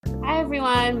Hi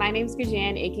everyone, my name is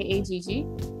Gajan, aka Gigi.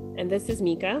 And this is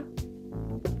Mika.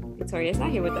 Victoria's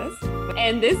not here with us.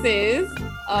 And this is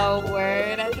A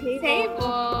Word at the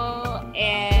Table.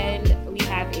 And we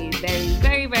have a very,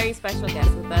 very, very special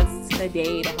guest with us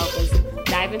today to help us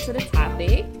dive into the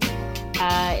topic.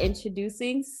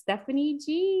 Introducing Stephanie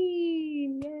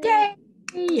Jean.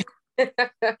 Yay!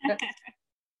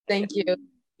 Thank you,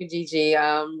 Gigi,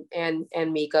 and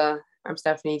Mika. I'm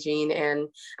Stephanie Jean, and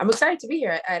I'm excited to be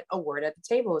here at A Word at the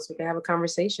Table so we can have a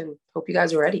conversation. Hope you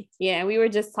guys are ready. Yeah, and we were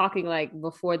just talking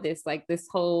before this, this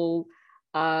whole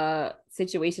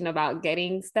situation about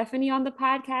getting Stephanie on the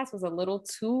podcast was a little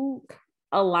too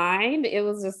aligned. It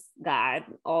was just God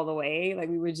all the way.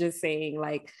 We were just saying,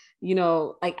 I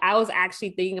was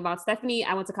actually thinking about Stephanie.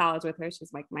 I went to college with her.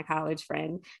 She's my college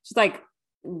friend. She's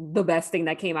the best thing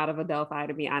that came out of Adelphi,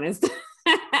 to be honest.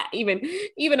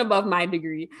 even above my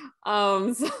degree.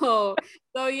 So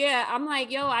yeah, I'm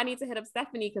I need to hit up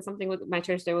Stephanie because something with my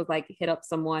church there was hit up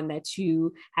someone that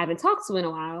you haven't talked to in a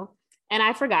while. And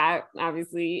I forgot,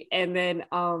 obviously. And then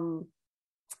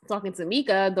talking to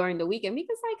Mika during the week, and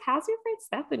Mika's how's your friend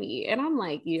Stephanie? And I'm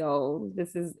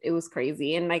it was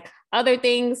crazy. And other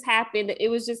things happened. It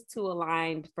was just too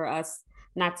aligned for us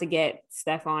not to get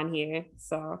Steph on here.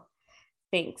 So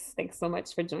thanks so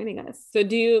much for joining us. So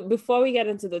before we get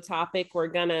into the topic, we're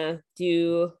gonna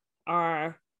do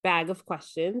our bag of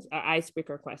questions, our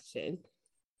icebreaker question.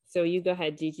 So you go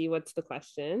ahead, Gigi. What's the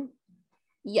question?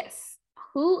 Yes.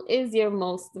 Who is your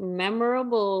most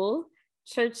memorable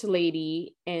church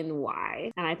lady and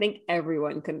why? And I think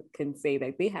everyone can say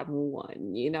that they have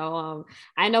one.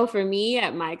 I know for me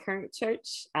at my current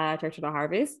church, Church of the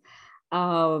Harvest,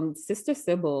 Sister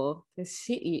Sybil,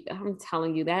 I'm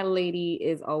telling you, that lady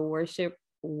is a worship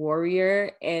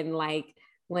warrior. And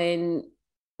when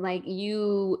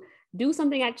you do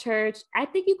something at church, I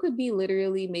think you could be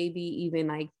literally maybe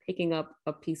even picking up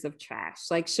a piece of trash.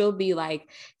 She'll be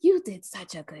you did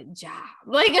such a good job.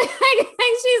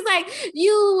 She's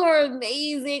you were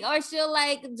amazing. Or she'll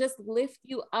just lift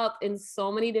you up in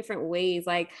so many different ways.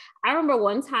 I remember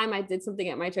one time I did something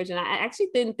at my church and I actually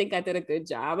didn't think I did a good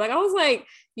job. I was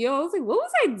what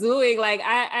was I doing?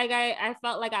 I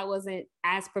felt I wasn't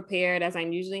as prepared as I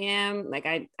usually am.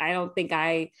 I don't think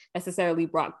I necessarily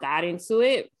brought God into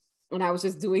it. And I was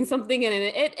just doing something and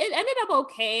it ended up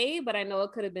okay, but I know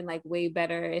it could have been way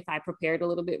better if I prepared a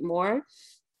little bit more.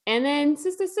 And then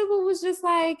Sister Sybil was just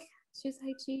she's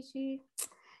Gigi,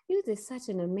 you did such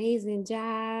an amazing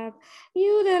job.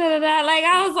 You da-da-da-da.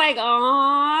 I was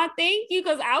aw, thank you.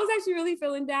 Cause I was actually really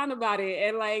feeling down about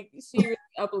it. And she really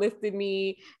uplifted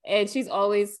me. And she's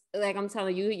always I'm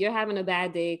telling you, you're having a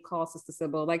bad day, call Sister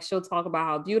Sybil. She'll talk about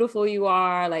how beautiful you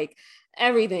are,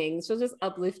 everything. She'll just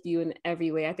uplift you in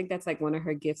every way. I think that's one of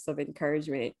her gifts of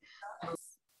encouragement.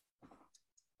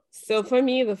 So for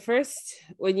me,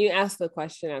 when you asked the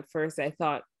question at first, I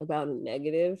thought about a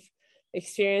negative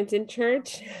experience in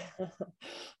church,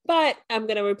 but I'm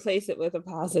going to replace it with a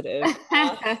positive.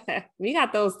 We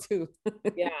got those too.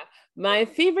 Yeah. My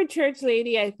favorite church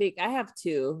lady, I think I have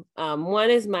two. One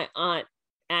is my aunt,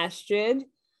 Astrid.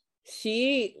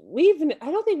 I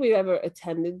don't think we've ever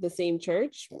attended the same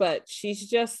church, but she's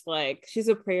just she's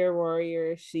a prayer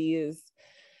warrior. She is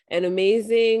an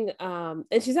amazing, and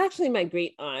she's actually my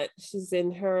great aunt. She's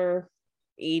in her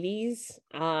 80s.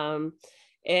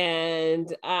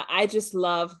 And I just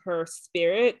love her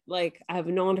spirit. I've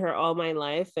known her all my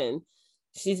life and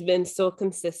she's been so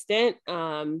consistent,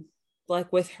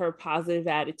 with her positive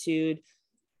attitude.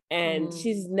 And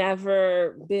she's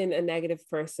never been a negative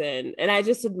person. And I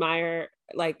just admire,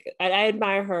 I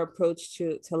admire her approach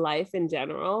to life in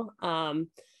general.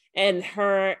 And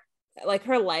her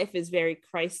life is very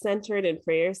Christ-centered and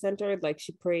prayer-centered.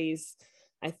 She prays,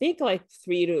 I think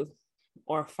 3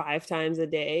 or 5 times a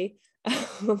day.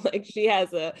 She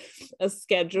has a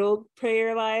scheduled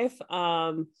prayer life.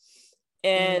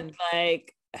 And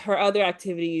her other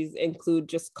activities include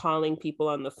just calling people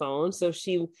on the phone. So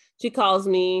she calls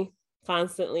me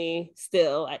constantly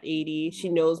still at 80. She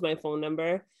knows my phone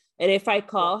number. And if I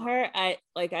call her, I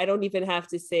don't even have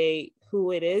to say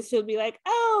who it is. She'll be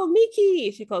oh,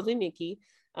 Mickey. She calls me Mickey.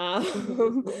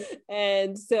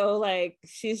 And so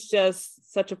she's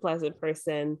just such a pleasant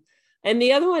person. And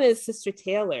the other one is Sister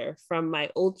Taylor from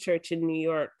my old church in New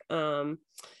York. And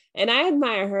I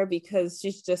admire her because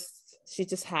she's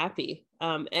just happy.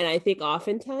 And I think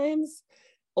oftentimes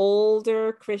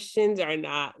older Christians are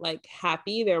not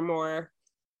happy. They're more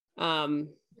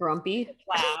grumpy,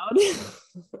 loud.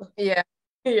 Yeah.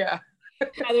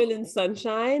 Rather than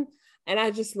sunshine. And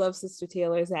I just love Sister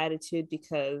Taylor's attitude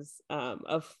because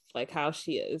of like how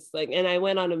she is. Like, and I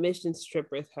went on a missions trip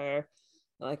with her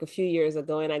like a few years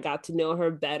ago, and I got to know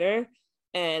her better.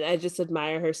 And I just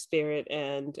admire her spirit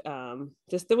and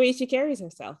just the way she carries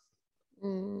herself.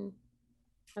 Mm.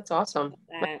 That's awesome.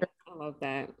 I love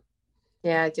that.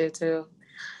 Yeah, I do too.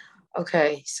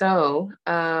 Okay, so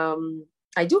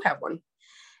I do have one.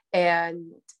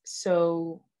 And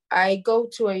so I go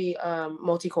to a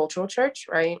multicultural church,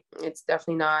 right? It's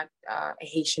definitely not a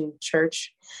Haitian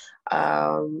church.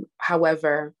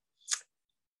 However,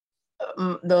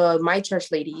 my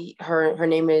church lady, her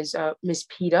name is Miss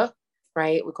Peta,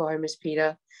 right? We call her Miss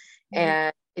Peta.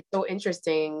 And it's so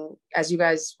interesting as you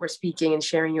guys were speaking and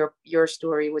sharing your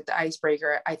story with the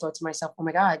icebreaker. I thought to myself, oh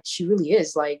my God, she really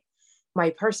is like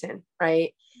my person,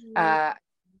 right?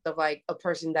 Of like a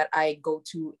person that I go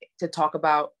to talk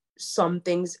about some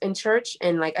things in church.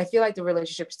 And like I feel like the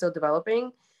relationship is still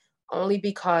developing only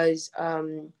because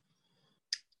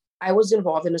I was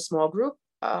involved in a small group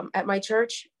at my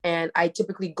church, and I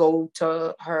typically go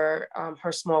to her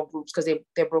small groups because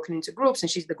they're broken into groups,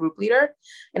 and she's the group leader,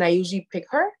 and I usually pick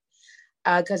her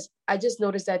because I just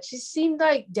noticed that she seemed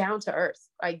like down to earth,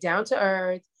 like down to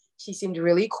earth. She seemed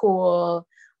really cool.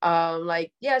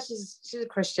 Like yeah, she's a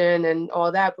Christian and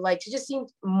all that, but like she just seemed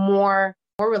more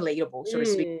relatable, so to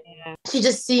speak. She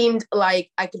just seemed like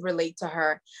I could relate to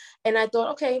her. And I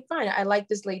thought, okay, fine. I like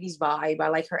this lady's vibe. I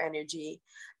like her energy.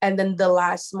 And then the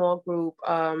last small group,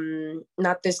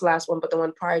 not this last one, but the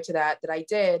one prior to that I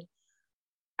did,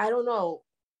 I don't know.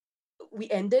 We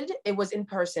ended, it was in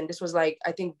person. This was like,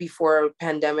 I think before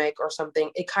pandemic or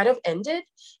something. It kind of ended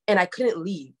and I couldn't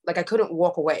leave. Like I couldn't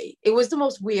walk away. It was the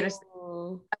most weirdest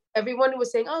thing. Everyone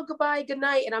was saying, oh, goodbye, good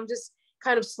night. And I'm just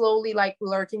kind of slowly like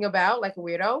lurking about like a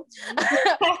weirdo.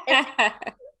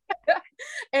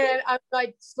 And I'm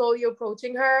like slowly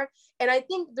approaching her. And I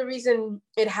think the reason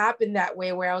it happened that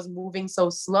way, where I was moving so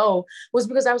slow, was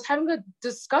because I was having a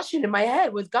discussion in my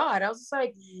head with God. I was just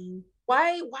like,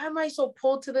 why am I so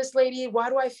pulled to this lady? Why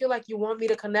do I feel like you want me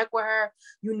to connect with her?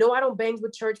 You know, I don't bang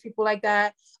with church people like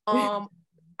that.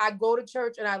 I go to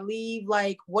church and I leave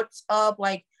like, what's up?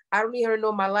 Like, I don't need her to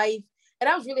know my life. And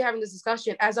I was really having this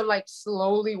discussion as I'm like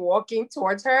slowly walking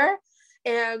towards her.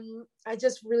 And I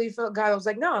just really felt God. I was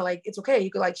like, no, like, it's okay.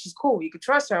 You could like, she's cool. You could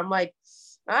trust her. I'm like,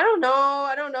 I don't know.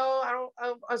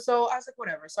 So I was like,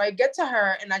 whatever. So I get to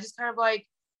her and I just kind of like,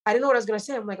 I didn't know what I was going to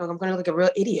say. I'm like, oh, I'm going to look like a real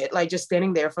idiot, like just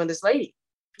standing there in front of this lady.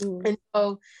 And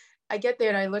so I get there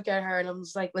and I look at her and I'm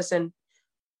just like, listen,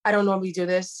 I don't normally do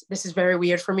this. This is very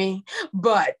weird for me,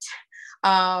 but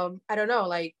I don't know.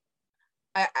 Like,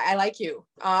 I like you.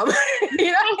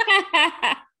 You know?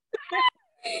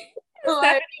 Like,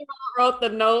 Stephanie wrote the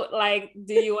note like,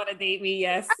 do you want to date me?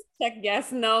 Yes. Check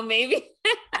yes, no, maybe.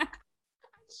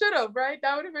 Should have, right?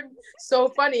 That would have been so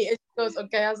funny. And she goes,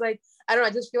 okay. I was like, I don't know.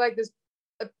 I just feel like this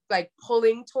like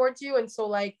pulling towards you. And so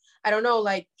like, I don't know,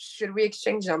 like, should we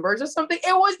exchange numbers or something?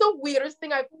 It was the weirdest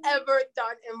thing I've ever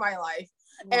done in my life.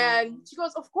 And she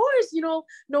goes, of course, you know,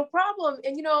 no problem.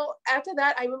 And, you know, after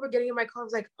that, I remember getting in my car. I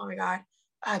was like, oh my God,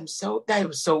 that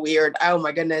was so weird. Oh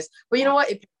my goodness. But you know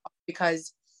what?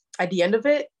 Because at the end of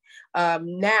it,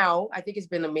 now I think it's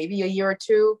been maybe a year or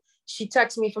two. She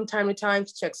texts me from time to time.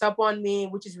 She checks up on me,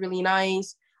 which is really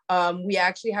nice. We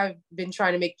actually have been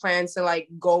trying to make plans to like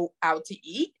go out to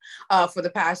eat for the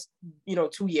past, 2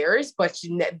 years. But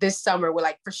this summer, we're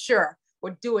like, for sure,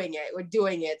 we're doing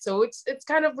it. So it's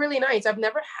kind of really nice. I've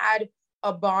never had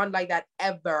a bond like that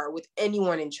ever with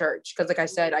anyone in church. Because like I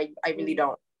said, I really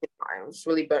don't. I was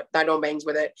really, but I don't bangs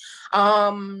with it.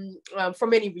 For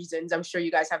many reasons, I'm sure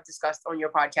you guys have discussed on your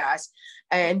podcast.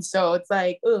 And so it's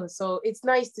like, so it's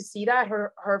nice to see that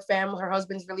her family, her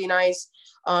husband's really nice.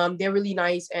 They're really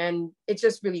nice, and it's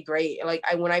just really great. Like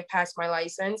when I passed my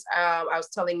license, I was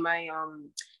telling my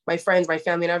friends, my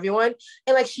family, and everyone,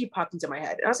 and like she popped into my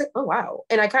head, and I was like, oh wow.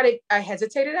 And I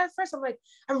hesitated at first. I'm like,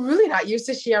 I'm really not used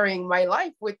to sharing my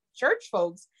life with church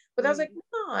folks. But I was like,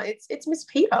 no, it's Miss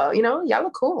Peta, y'all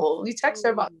look cool. You text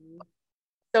her about.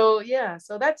 So yeah,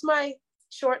 so that's my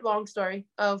long story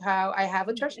of how I have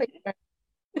a church lady. That's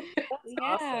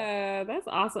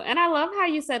awesome. And I love how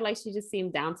you said like she just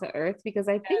seemed down to earth, because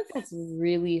I think that's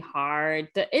really hard.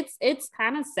 It's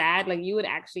kind of sad. Like you would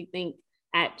actually think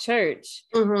at church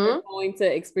you're going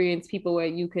to experience people where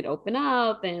you could open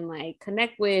up and like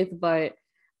connect with, but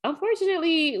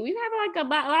unfortunately, we've had like a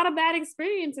lot of bad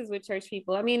experiences with church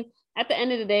people. I mean, at the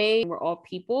end of the day, we're all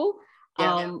people.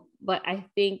 But I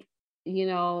think,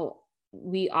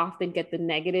 we often get the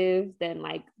negative than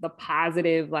like the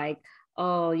positive, like,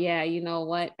 oh yeah, you know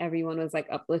what? Everyone was like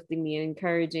uplifting me and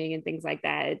encouraging and things like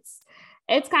that.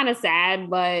 it's kind of sad,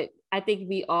 but I think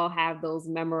we all have those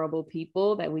memorable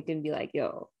people that we can be like,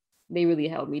 yo, they really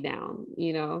held me down,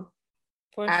 you know?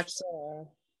 For Absolutely. sure.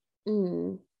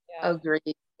 Mm. Yeah.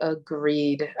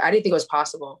 Agreed. I didn't think it was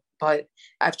possible, but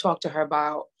I've talked to her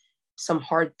about some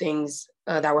hard things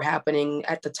that were happening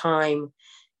at the time.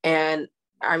 And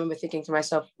I remember thinking to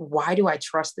myself, why do I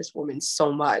trust this woman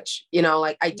so much? You know,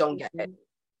 like I don't get it.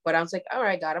 But I was like, all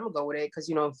right, God, I'm gonna go with it because,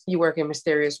 you know, you work in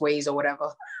mysterious ways or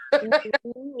whatever.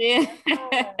 Yeah.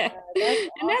 That's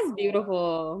And that's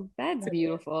beautiful. That's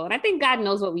beautiful. And I think God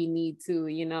knows what we need to,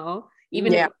 you know,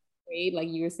 even if Yeah. we're afraid, like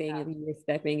you were saying, if you were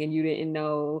stepping and you didn't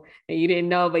know,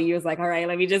 but you was like, all right,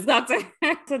 let me just talk to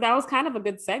her. So that was kind of a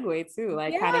good segue too,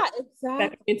 like kind of step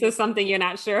exactly. into something you're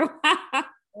not sure.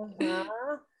 Uh-huh.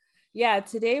 Yeah,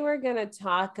 today we're going to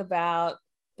talk about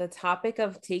the topic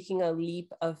of taking a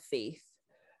leap of faith.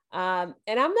 And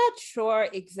I'm not sure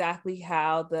exactly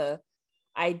how the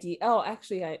idea, oh,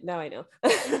 actually, now I know.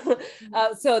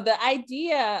 So the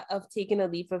idea of taking a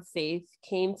leap of faith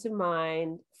came to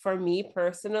mind for me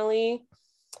personally.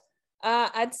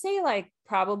 I'd say like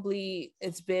probably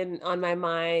it's been on my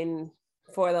mind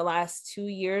for the last 2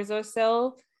 years or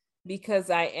so, because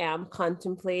I am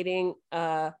contemplating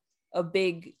a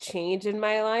big change in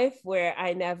my life where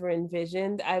I never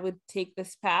envisioned I would take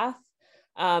this path.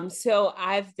 So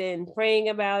I've been praying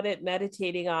about it,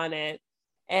 meditating on it.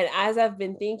 And as I've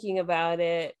been thinking about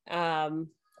it,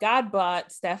 God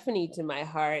brought Stephanie to my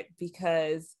heart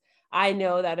because I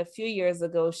know that a few years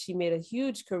ago, she made a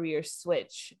huge career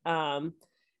switch. And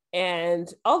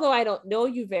although I don't know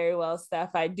you very well,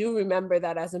 Steph, I do remember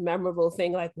that as a memorable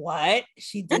thing. Like, what?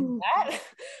 She did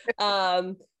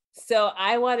that? So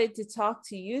I wanted to talk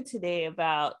to you today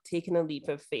about taking a leap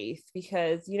of faith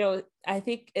because, you know, I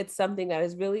think it's something that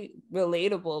is really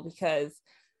relatable because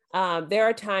there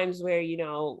are times where, you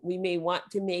know, we may want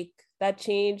to make that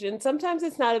change. And sometimes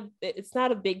it's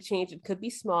not a big change. It could be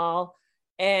small.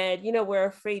 And, you know, we're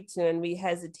afraid to and we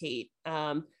hesitate.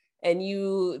 And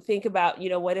you think about, you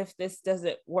know, what if this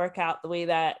doesn't work out the way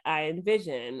that I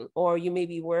envision? Or you may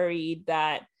be worried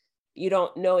that you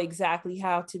don't know exactly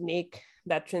how to make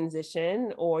that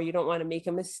transition, or you don't want to make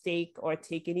a mistake or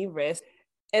take any risk.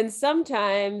 And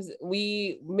sometimes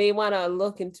we may want to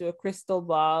look into a crystal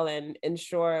ball and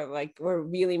ensure like we're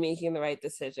really making the right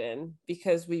decision,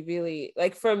 because we really,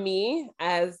 like for me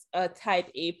as a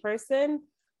type A person,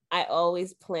 I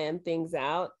always plan things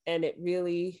out, and it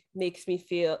really makes me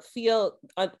feel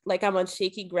like I'm on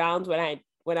shaky ground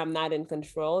when I'm not in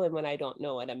control and when I don't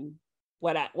know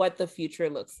what the future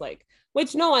looks like,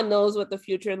 which no one knows what the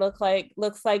future looks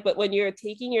like. But when you're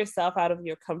taking yourself out of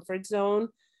your comfort zone,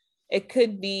 it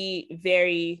could be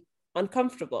very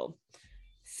uncomfortable.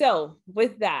 So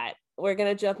with that, we're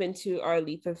going to jump into our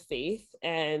leap of faith.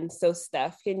 And so,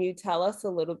 Steph, can you tell us a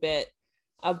little bit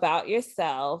about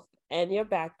yourself and your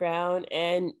background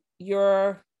and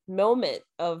your moment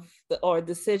or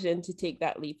decision to take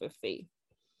that leap of faith?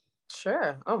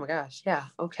 Sure. Oh my gosh. Yeah.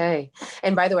 Okay.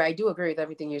 And by the way, I do agree with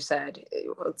everything you said.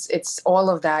 It's all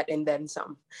of that and then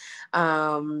some.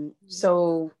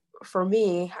 So for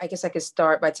me, I guess I could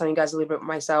start by telling you guys a little bit about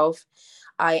myself.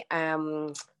 I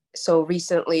am so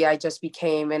recently I just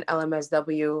became an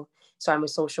LMSW. So I'm a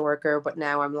social worker, but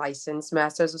now I'm licensed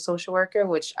master as a social worker,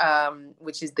 which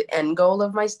is the end goal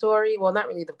of my story. Well, not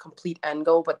really the complete end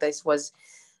goal, but this was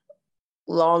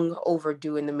long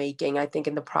overdue in the making, I think,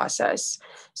 in the process.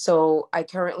 So I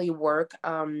currently work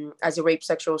as a rape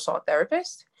sexual assault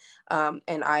therapist.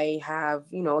 And I have,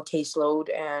 you know, a caseload,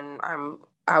 and I'm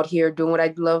out here doing what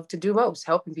I'd love to do most,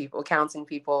 helping people, counseling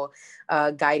people,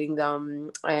 guiding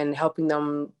them and helping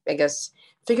them, I guess,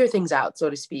 figure things out, so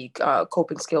to speak,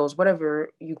 coping skills, whatever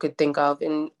you could think of.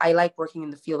 And I like working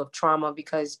in the field of trauma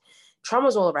because trauma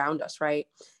is all around us, right?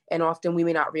 And often we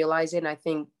may not realize it. And I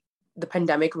think the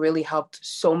pandemic really helped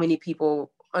so many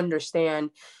people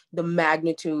understand the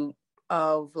magnitude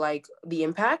of like the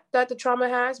impact that the trauma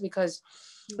has, because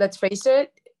let's face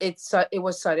it, it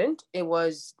was sudden, it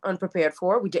was unprepared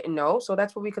for, we didn't know. So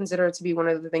that's what we consider to be one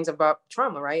of the things about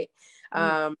trauma, right?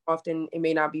 Often it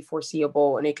may not be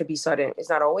foreseeable and it could be sudden. It's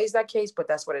not always that case, but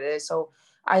that's what it is. So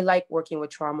I like working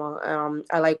with trauma.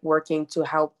 I like working to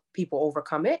help people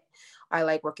overcome it. I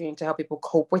like working to help people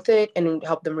cope with it and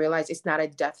help them realize it's not a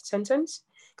death sentence.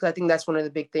 Because I think that's one of the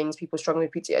big things, people struggling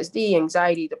with PTSD,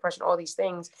 anxiety, depression, all these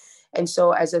things. And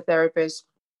so as a therapist,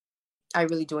 I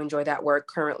really do enjoy that work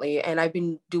currently. And I've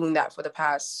been doing that for the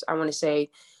past, I want to say,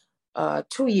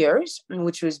 2 years,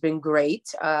 which has been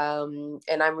great. And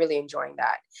I'm really enjoying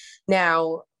that.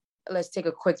 Now, let's take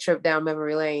a quick trip down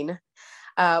memory lane.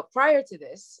 Prior to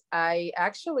this, I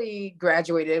actually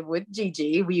graduated with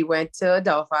Gigi. We went to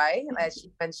Adelphi, as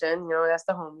she mentioned, that's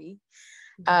the homie.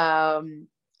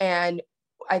 And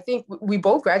I think we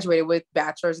both graduated with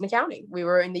bachelor's in accounting. We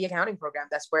were in the accounting program.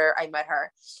 That's where I met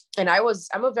her. And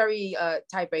I'm a very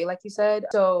type A, like you said.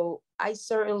 So I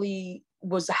certainly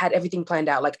had everything planned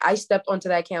out. Like I stepped onto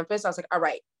that campus. I was like, all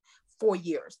right, 4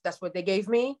 years. That's what they gave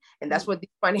me. And that's what the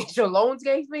financial loans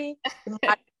gave me.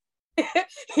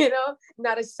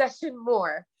 Not a session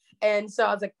more. And so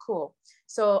I was like, cool.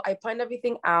 So I planned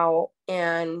everything out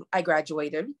and I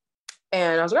graduated.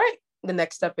 And I was like, all right, the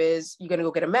next step is you're going to go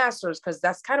get a master's, because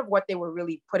that's kind of what they were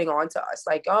really putting on to us.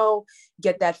 Like, oh,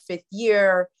 get that 5th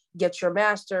year, get your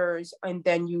master's, and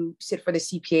then you sit for the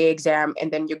CPA exam,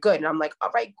 and then you're good. And I'm like, all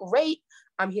right, great.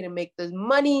 I'm here to make this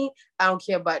money. I don't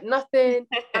care about nothing.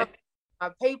 My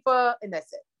paper, and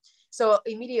that's it. So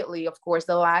immediately, of course,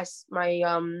 my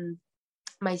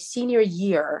senior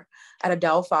year at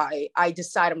Adelphi, I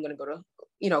decide I'm going to go to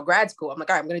grad school. I'm like,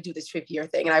 all right, I'm going to do this 5th year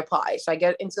thing. And I apply. So I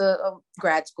get into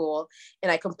grad school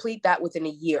and I complete that within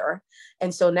a year.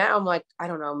 And so now I'm like, I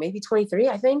don't know, maybe 23,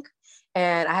 I think.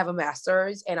 And I have a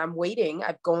master's and I'm waiting.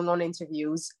 I'm going on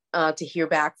interviews to hear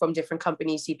back from different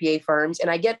companies, CPA firms.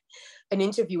 And I get an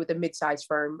interview with a mid-sized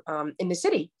firm in the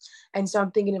city. And so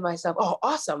I'm thinking to myself, oh,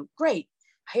 awesome, great.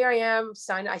 Here I am,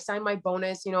 I signed my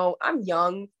bonus. I'm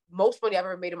young, most money I've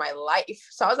ever made in my life.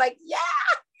 So I was like, yeah.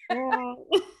 I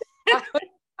was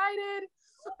excited.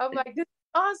 I'm like, this is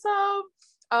awesome.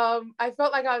 I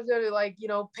felt like I was going to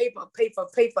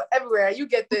paper everywhere. You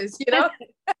get this,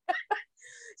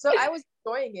 So I was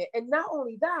enjoying it. And not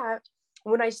only that,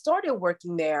 when I started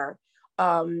working there,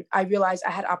 I realized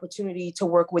I had opportunity to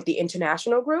work with the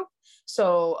international group.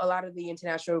 So a lot of the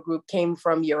international group came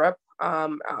from Europe.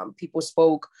 People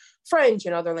spoke French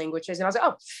and other languages. And I was like,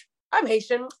 oh, I'm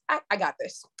Haitian. I got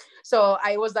this. So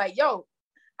I was like, yo,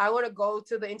 I want to go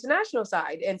to the international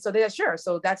side. And so they said, sure.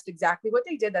 So that's exactly what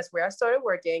they did. That's where I started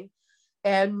working.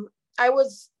 And I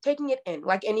was taking it in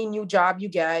like any new job you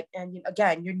get. And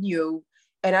again, you're new.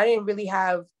 And I didn't really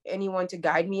have anyone to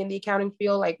guide me in the accounting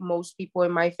field. Like most people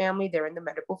in my family, they're in the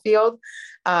medical field.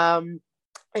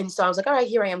 And so I was like, all right,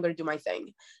 here I am going to do my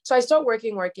thing. So I start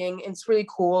working. And it's really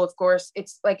cool. Of course,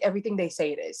 it's like everything they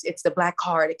say it is. It's the Black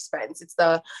Card expense. It's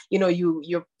the,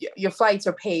 your flights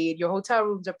are paid. Your hotel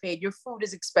rooms are paid. Your food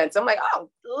is expensive. I'm like, oh,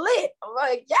 lit. I'm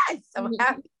like, yes, I'm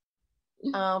happy.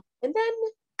 And then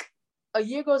a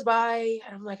year goes by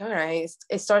and I'm like, all right,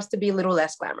 it starts to be a little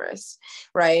less glamorous,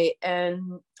 right?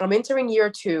 And I'm entering year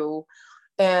 2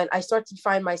 and I start to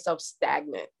find myself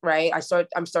stagnant, right?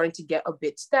 I'm starting to get a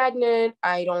bit stagnant.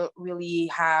 I don't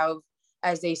really have,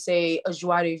 as they say, a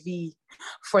joie de vivre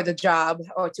for the job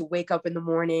or to wake up in the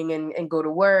morning and go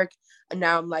to work. And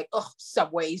now I'm like, oh,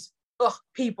 subways, oh,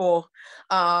 people,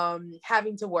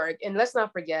 having to work. And let's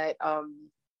not forget,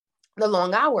 the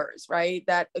long hours, right,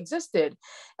 that existed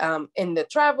in the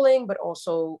traveling, but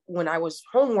also when I was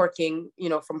home working,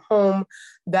 from home,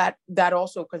 that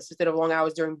also consisted of long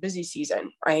hours during busy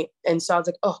season, right? And so I was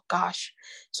like, oh gosh.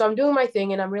 So I'm doing my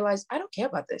thing and I realized I don't care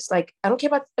about this. Like, I don't care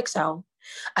about Excel.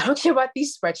 I don't care about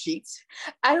these spreadsheets.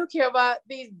 I don't care about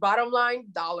these bottom line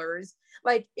dollars.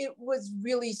 Like, it was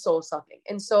really soul sucking.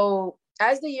 And so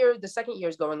as the second year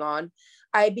is going on,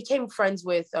 I became friends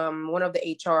with one of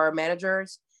the HR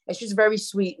managers. And she's a very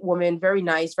sweet woman, very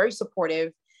nice, very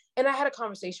supportive. And I had a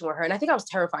conversation with her. And I think I was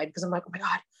terrified because I'm like, oh my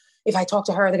God, if I talk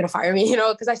to her, they're going to fire me,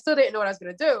 because I still didn't know what I was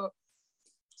going to do.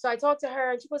 So I talked to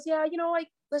her and she goes, yeah, like,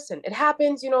 listen, it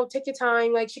happens, take your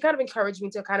time. Like, she kind of encouraged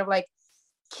me to kind of like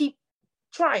keep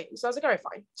trying. So I was like, all right,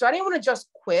 fine. So I didn't want to just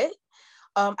quit.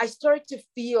 I started to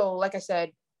feel, like I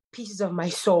said, pieces of my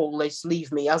soul just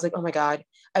leave me. I was like, oh my God,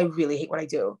 I really hate what I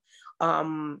do.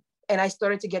 And I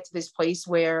started to get to this place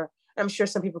where I'm sure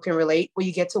some people can relate, where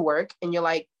you get to work and you're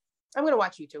like, I'm going to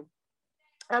watch YouTube.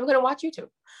 I'm going to watch YouTube.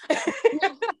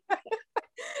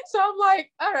 So I'm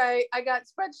like, all right, I got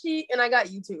spreadsheet and I got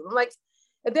YouTube. I'm like,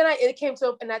 and then it came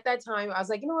to, and at that time I was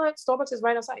like, you know what? Starbucks is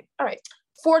right outside. All right,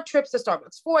 4 trips to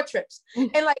Starbucks, 4 trips.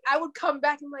 And like, I would come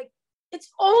back and like, it's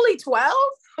only 12.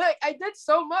 Like, I did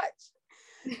so much.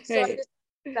 So I just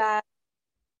that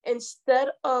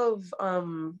instead of,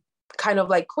 kind of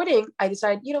like quitting, I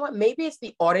decided, you know what, maybe it's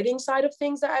the auditing side of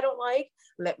things that I don't like.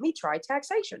 Let me try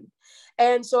taxation.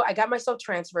 And so I got myself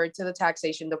transferred to the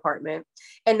taxation department.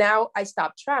 And now I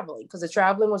stopped traveling because the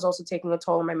traveling was also taking a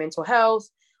toll on my mental health.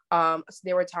 So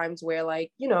there were times where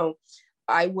like,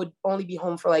 I would only be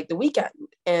home for like the weekend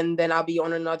and then I'll be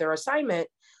on another assignment.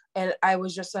 And I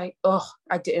was just like, oh,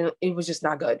 it was just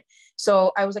not good.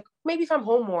 So I was like, maybe if I'm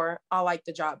home more, I'll like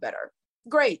the job better.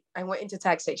 Great. I went into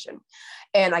taxation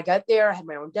and I got there. I had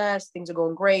my own desk. Things are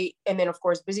going great. And then, of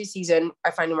course, busy season,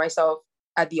 I find myself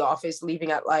at the office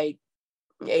leaving at like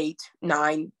 8,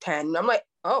 9, 10. I'm like,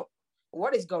 oh,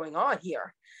 what is going on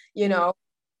here? You know?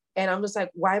 And I'm just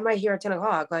like, why am I here at 10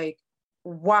 o'clock? Like,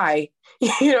 why?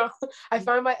 I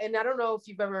find and I don't know if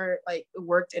you've ever like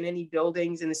worked in any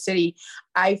buildings in the city.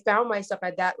 I found myself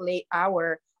at that late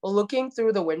hour looking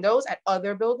through the windows at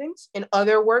other buildings and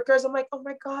other workers. I'm like, oh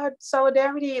my God,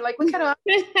 solidarity. Like, we kind of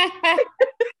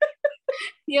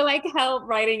You're like help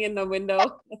writing in the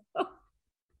window.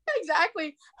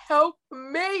 exactly, help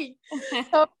me.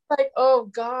 So like, oh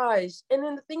gosh. And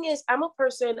then the thing is, I'm a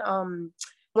person,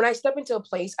 when I step into a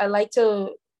place, I like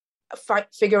to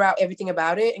figure out everything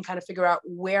about it and kind of figure out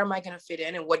where am I going to fit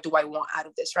in and what do I want out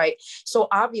of this, right? So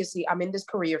obviously I'm in this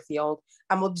career field.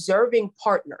 I'm observing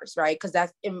partners, right? Because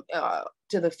that's to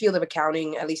the field of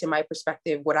accounting, at least in my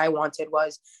perspective, what I wanted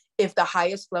was if the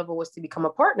highest level was to become a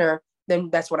partner, then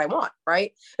that's what I want,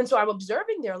 right? And so I'm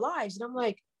observing their lives and I'm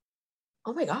like,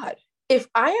 oh my God, if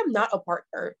I am not a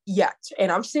partner yet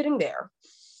and I'm sitting there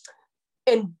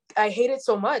and I hate it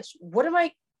so much,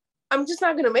 I'm just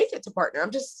not going to make it to partner.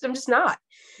 I'm just not.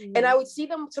 Mm-hmm. And I would see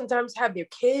them sometimes have their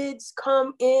kids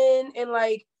come in and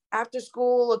like after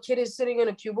school, a kid is sitting in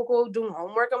a cubicle doing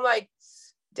homework. I'm like,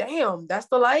 damn, that's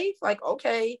the life. Like,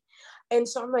 okay. And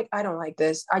so I'm like, I don't like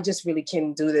this. I just really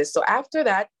can't do this. So after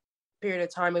that period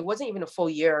of time, it wasn't even a full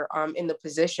year in the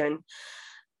position.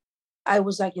 I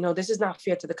was like, this is not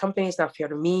fair to the company. It's not fair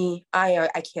to me. I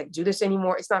can't do this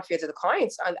anymore. It's not fair to the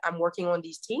clients I'm working on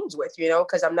these teams with,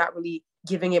 because I'm not really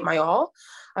giving it my all.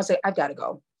 I was like, I've got to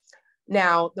go.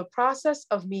 Now, the process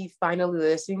of me finally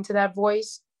listening to that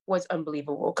voice was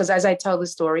unbelievable. Because as I tell the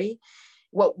story,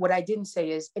 what I didn't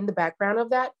say is in the background of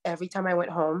that, every time I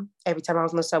went home, every time I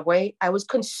was on the subway, I was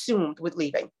consumed with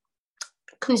leaving.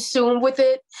 Consumed with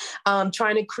it,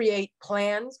 trying to create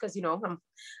plans because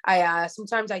I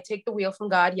sometimes I take the wheel from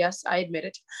God. Yes, I admit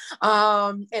it.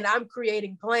 And I'm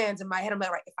creating plans in my head. I'm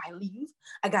like, right, if I leave,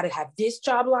 I gotta have this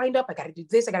job lined up. I gotta do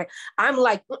this. I'm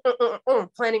like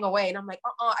planning away, and I'm like,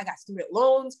 I got student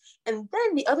loans. And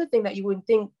then the other thing that you wouldn't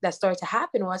think that started to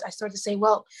happen was I started to say,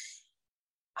 well,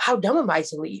 how dumb am I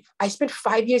to leave? I spent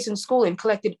 5 years in school and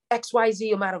collected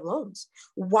XYZ amount of loans.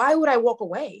 Why would I walk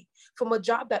away from a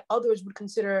job that others would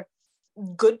consider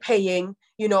good paying?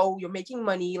 You're making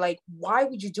money. Like, why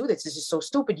would you do this? This is so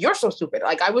stupid. You're so stupid.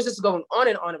 Like, I was just going on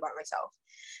and on about myself.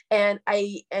 And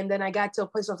then I got to a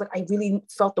place where I was like, I really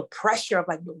felt the pressure of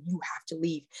like, no, you have to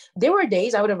leave. There were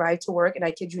days I would arrive to work and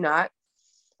I kid you not,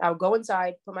 I would go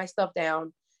inside, put my stuff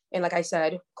down. And like I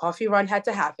said, coffee run had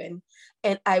to happen.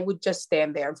 And I would just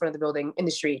stand there in front of the building in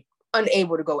the street,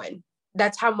 unable to go in.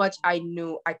 That's how much I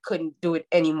knew I couldn't do it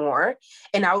anymore.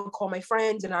 And I would call my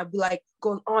friends and I'd be like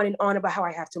going on and on about how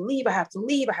I have to leave. And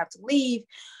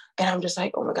I'm just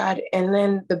like, oh my God. And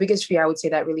then the biggest fear I would say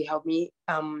that really helped me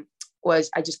was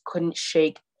I just couldn't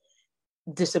shake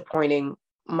disappointing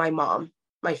my mom,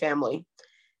 my family.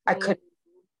 I couldn't.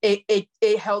 It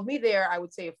held me there, I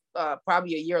would say,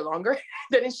 probably a year longer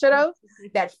than it should have.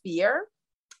 That fear,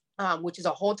 which is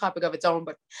a whole topic of its own,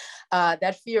 but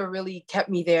that fear really kept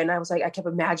me there. And I was like, I kept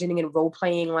imagining and role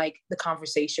playing like the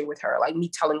conversation with her, like me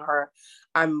telling her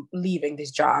I'm leaving this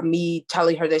job, me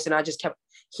telling her this. And I just kept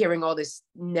hearing all this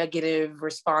negative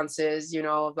responses,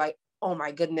 like, oh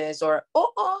my goodness, or,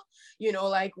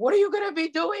 like, what are you going to be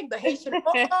doing? The Haitian, I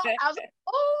was like,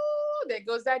 oh, there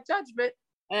goes that judgment.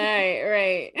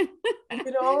 Right.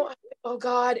 Oh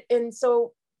God. And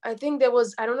so I think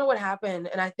I don't know what happened.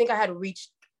 And I think I had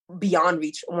reached beyond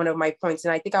reach one of my points.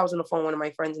 And I think I was on the phone with one of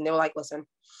my friends and they were like, listen,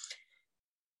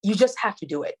 you just have to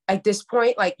do it. At this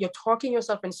point, like you're talking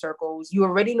yourself in circles. You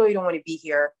already know you don't want to be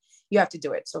here. You have to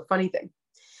do it. So funny thing.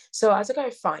 So I was like, all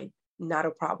right, fine. Not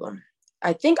a problem.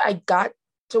 I think I got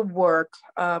to work.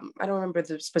 I don't remember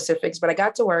the specifics, but I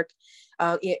got to work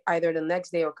either the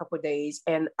next day or a couple of days.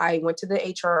 And I went to the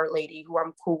HR lady who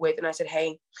I'm cool with. And I said,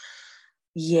 hey,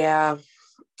 yeah,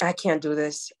 I can't do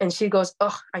this. And she goes,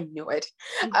 oh, I knew it.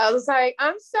 I was like,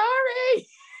 I'm sorry.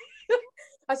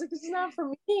 I was like, this is not for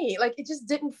me. Like, it just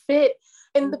didn't fit.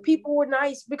 And the people were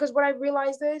nice because what I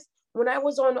realized is when I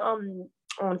was on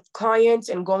clients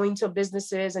and going to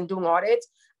businesses and doing audits,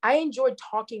 I enjoyed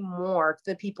talking more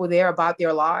to the people there about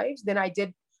their lives than I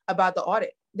did about the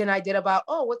audit, than I did about,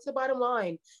 oh, what's the bottom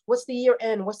line? What's the year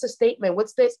end? What's the statement?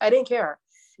 What's this? I didn't care.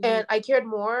 Mm-hmm. And I cared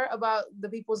more about the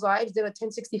people's lives than a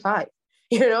 1065,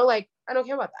 like, I don't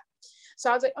care about that. So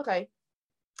I was like, okay.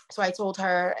 So I told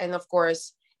her, and of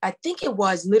course, I think it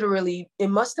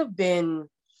must have been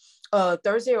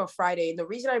Thursday or Friday. And the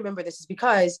reason I remember this is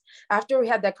because after we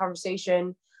had that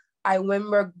conversation, I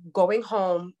remember going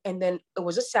home, and then it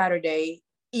was a Saturday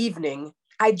evening.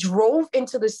 I drove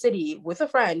into the city with a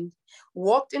friend,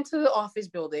 walked into the office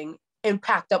building, and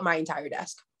packed up my entire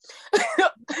desk.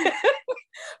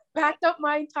 Packed up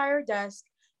my entire desk,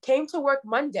 came to work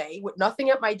Monday with nothing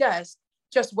at my desk,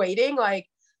 just waiting, like,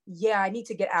 yeah, I need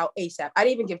to get out ASAP. I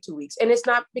didn't even give 2 weeks. And it's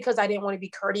not because I didn't want to be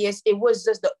courteous. It was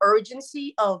just the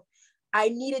urgency of I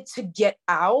needed to get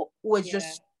out was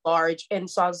just large. And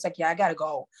so I was like, yeah, I gotta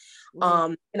go.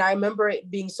 And I remember it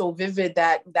being so vivid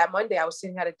that Monday I was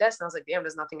sitting at a desk and I was like, damn,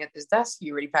 there's nothing at this desk.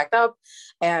 You already packed up.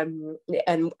 And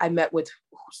I met with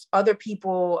other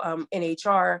people in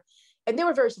HR, and they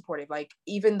were very supportive. Like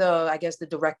even I guess the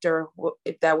director,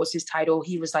 if that was his title,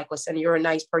 he was like, listen, you're a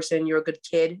nice person. You're a good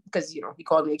kid. Because, he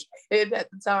called me a kid at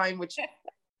the time, which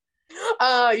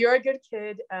you're a good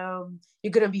kid.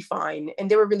 You're going to be fine. And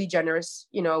they were really generous,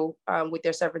 with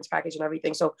their severance package and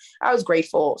everything. So I was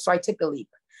grateful. So I took the leap.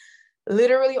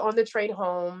 Literally on the train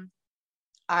home,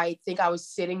 I think I was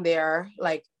sitting there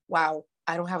like, wow,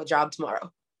 I don't have a job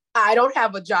tomorrow. I don't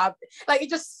have a job. Like it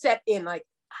just set in like,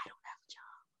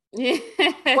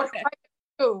 what do I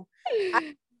do?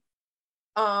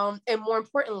 And more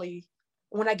importantly,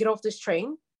 when I get off this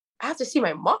train, I have to see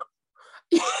my mom.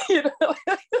 I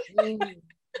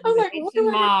was like,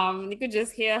 mom, you could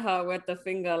just hear her with the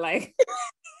finger, like,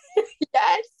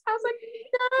 yes. I was like,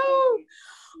 no,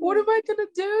 what am I gonna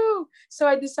do? So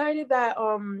I decided that,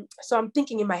 so I'm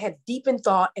thinking in my head, deep in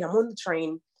thought, and I'm on the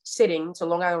train sitting to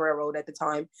Long Island Railroad at the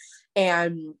time.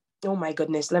 And oh my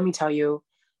goodness, let me tell you,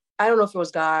 I don't know if it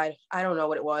was God. I don't know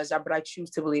what it was, but I choose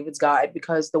to believe it's God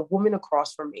because the woman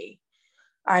across from me,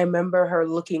 I remember her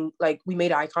looking like we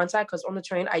made eye contact because on the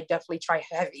train, I definitely try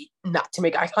heavy not to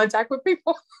make eye contact with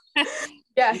people.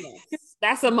 Yeah. Yes.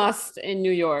 That's a must in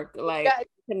New York. Like,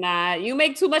 you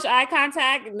make too much eye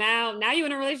contact. Now you're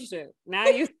in a relationship. Now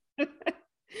you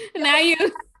dating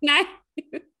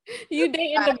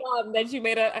the mom that you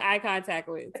made eye contact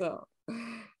with. So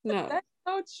no. That's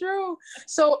so true.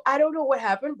 So I don't know what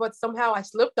happened, but somehow I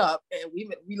slipped up and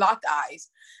we locked eyes.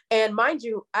 And mind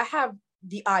you, I have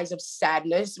the eyes of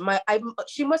sadness.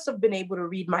 She must have been able to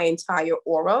read my entire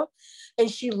aura. And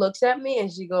she looks at me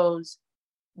and she goes,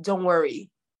 don't worry,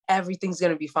 everything's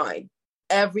gonna be fine.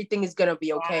 Everything is gonna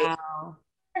be okay.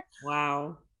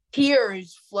 Wow.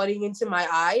 Tears flooding into my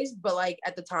eyes, but like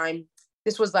at the time,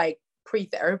 this was like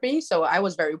pre-therapy, so I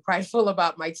was very prideful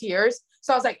about my tears.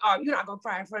 So I was like, oh, you're not gonna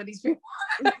cry in front of these people.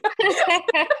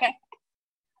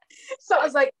 So I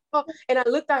was like, oh, and I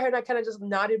looked at her and I kind of just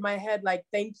nodded my head like,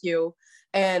 thank you.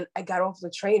 And I got off the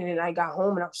train and I got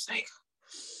home and I was like,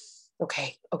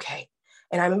 okay.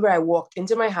 And I remember I walked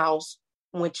into my house,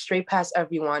 went straight past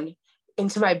everyone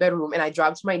into my bedroom, and I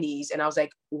dropped to my knees and I was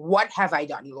like, what have I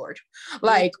done, Lord?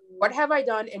 Like, what have I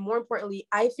done? And more importantly,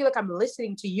 I feel like I'm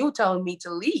listening to you telling me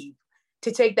to leave,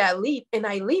 to take that leap. And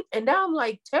I leap, and now I'm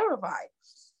like terrified.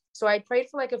 So I prayed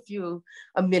for like a few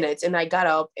minutes and I got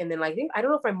up, and then like, I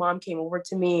don't know if my mom came over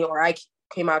to me or I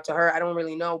came out to her. I don't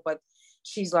really know, but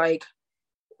she's like,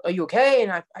 are you okay?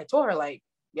 And I told her like,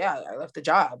 yeah, I left the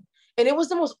job. And it was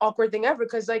the most awkward thing ever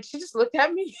because like she just looked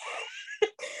at me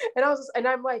and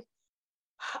I'm like,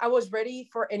 I was ready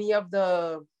for any of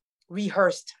the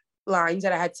rehearsed lines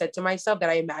that I had said to myself that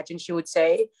I imagined she would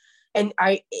say. And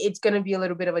it's going to be a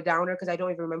little bit of a downer because I don't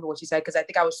even remember what she said because I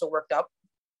think I was so worked up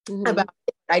about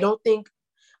it. I don't think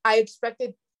I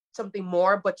expected something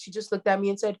more, but she just looked at me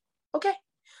and said, okay.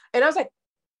 And I was like,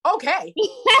 okay.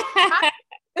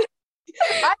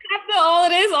 After all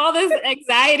this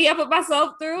anxiety I put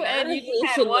myself through, and you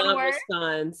just had one word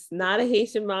response, not a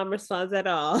Haitian mom response at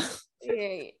all.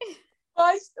 Yeah.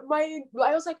 I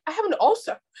was like, I have an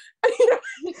ulcer.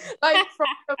 Like from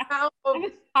the amount of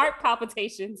heart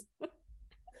palpitations.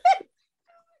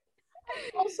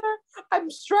 Ulcer. I'm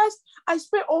stressed. I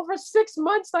spent over 6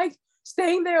 months like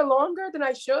staying there longer than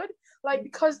I should, like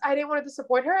because I didn't want to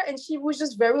disappoint her. And she was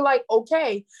just very like,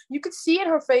 okay. You could see in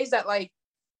her face that like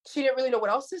she didn't really know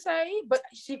what else to say, but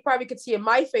she probably could see in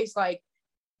my face like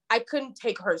I couldn't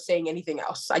take her saying anything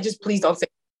else. I just, please don't say.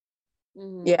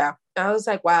 Yeah. I was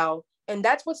like, wow. And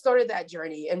that's what started that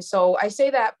journey. And so I say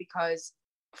that because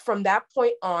from that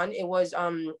point on, it was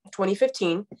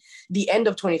 2015, the end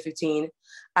of 2015.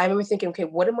 I remember thinking, okay,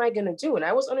 what am I going to do? And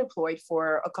I was unemployed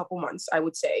for a couple months, I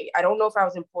would say. I don't know if I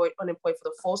was unemployed for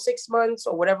the full 6 months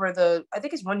or whatever I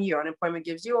think it's 1 year unemployment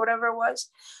gives you or whatever it was.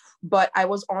 But I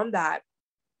was on that.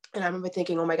 And I remember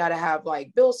thinking, oh my God, I have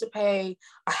like bills to pay.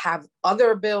 I have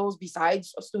other bills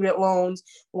besides student loans.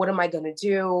 What am I going to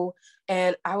do?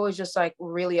 And I was just like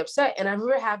really upset. And I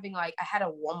remember having like, I had a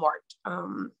Walmart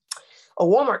a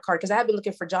Walmart card because I had been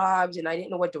looking for jobs and I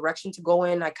didn't know what direction to go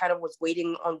in. I kind of was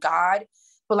waiting on God,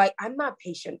 but like, I'm not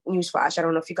patient. Newsflash. I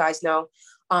don't know if you guys know.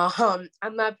 I'm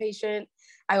not patient.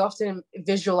 I often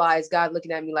visualize God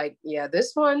looking at me like, yeah,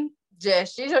 this one,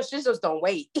 she just don't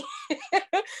wait,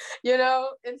 you know?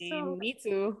 And so, me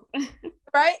too.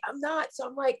 right? I'm not. So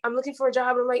I'm like, I'm looking for a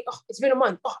job. And I'm like, oh, it's been a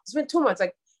month. Oh, it's been 2 months.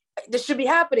 Like, this should be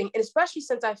happening. And especially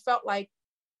since I felt like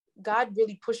God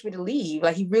really pushed me to leave.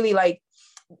 Like, he really, like,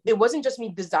 it wasn't just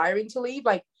me desiring to leave.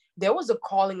 Like, there was a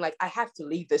calling, like, I have to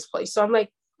leave this place. So I'm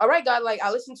like, all right, God, like,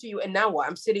 I listen to you. And now what?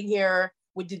 I'm sitting here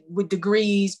with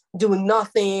degrees, doing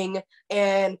nothing,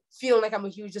 and feeling like I'm a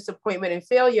huge disappointment and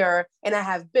failure, and I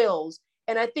have bills.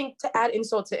 And I think to add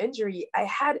insult to injury, I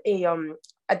had a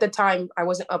at the time I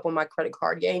wasn't up on my credit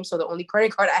card game, so the only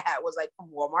credit card I had was like from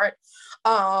Walmart,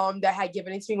 that had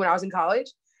given it to me when I was in college,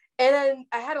 and then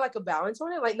I had like a balance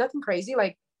on it, like nothing crazy,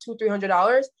 like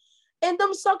 $200-300, and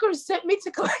them suckers sent me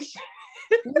to collection.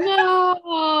 No.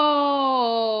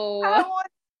 I was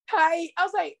tight. I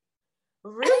was like,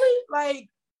 really? Like,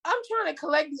 I'm trying to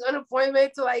collect this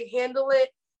unemployment to like handle it,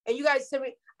 and you guys send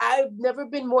me. I've never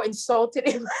been more insulted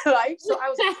in my life, so I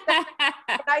was.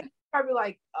 And I probably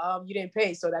like, you didn't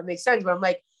pay, so that makes sense. But I'm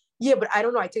like, yeah, but I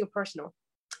don't know. I take it personal.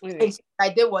 Mm-hmm. And so what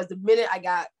I did was the minute I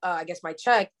got, I guess my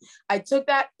check, I took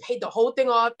that, paid the whole thing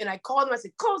off, and I called them. I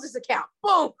said, close this account.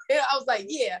 Boom. And I was like,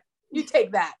 yeah, you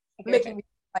take that, making me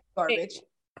like garbage.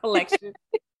 Collection.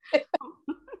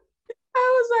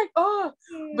 I was like, oh,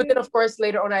 but then of course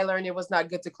later on I learned it was not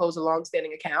good to close a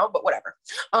long-standing account, but whatever.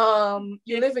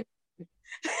 You live in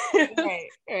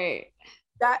right.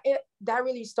 That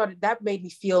really started, that made me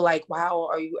feel like, wow,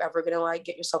 are you ever gonna like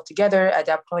get yourself together? At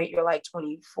that point you're like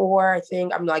 24, I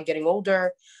think. I'm like getting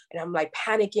older and I'm like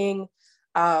panicking.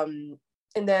 And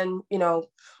then, you know,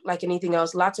 like anything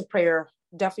else, lots of prayer,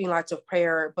 definitely lots of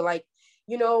prayer, but like,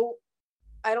 you know,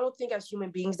 I don't think as human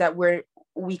beings that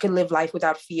we can live life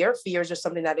without fear. Fear is just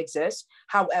something that exists.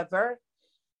 However,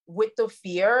 with the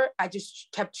fear, I just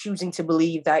kept choosing to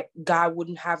believe that God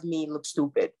wouldn't have me look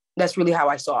stupid. That's really how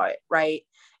I saw it, right?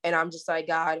 And I'm just like,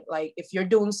 God, like, if you're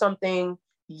doing something,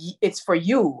 it's for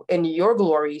you and your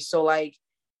glory. So like,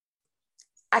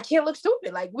 I can't look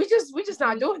stupid. Like, we just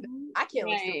not doing it. I can't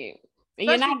look stupid.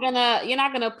 You're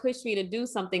not gonna push me to do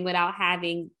something without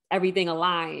having everything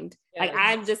aligned. Yeah. Like,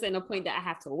 I'm just in a point that I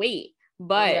have to wait.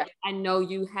 But I know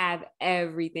you have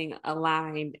everything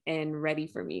aligned and ready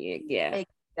for me. Yeah.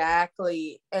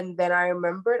 Exactly. And then I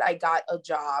remembered I got a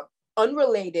job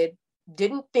unrelated,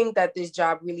 didn't think that this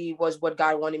job really was what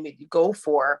God wanted me to go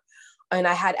for. And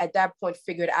I had at that point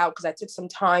figured out, because I took some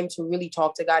time to really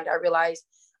talk to God, and I realized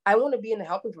I want to be in the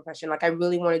helping profession. Like, I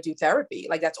really want to do therapy.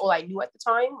 Like, that's all I knew at the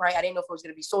time, right? I didn't know if it was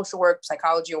going to be social work,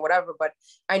 psychology, or whatever, but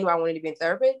I knew I wanted to be in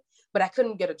therapy. But I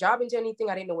couldn't get a job into anything.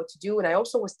 I didn't know what to do. And I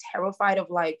also was terrified of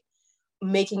like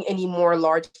making any more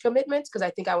large commitments, because I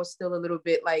think I was still a little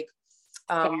bit like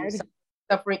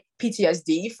suffering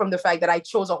PTSD from the fact that I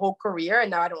chose a whole career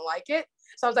and now I don't like it.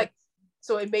 So I was like,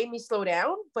 so it made me slow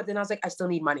down. But then I was like, I still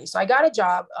need money. So I got a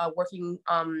job working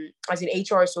as an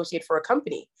HR associate for a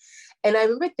company. And I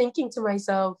remember thinking to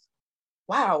myself,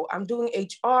 wow, I'm doing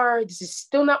HR. This is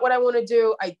still not what I want to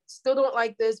do. I still don't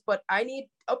like this, but I need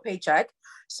a paycheck.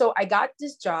 So I got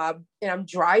this job and I'm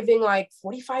driving like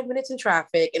 45 minutes in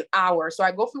traffic, an hour. So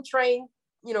I go from train,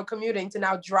 you know, commuting to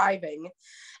now driving.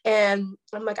 And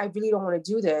I'm like, I really don't want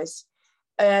to do this.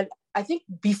 And I think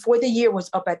before the year was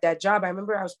up at that job, I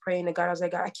remember I was praying to God. I was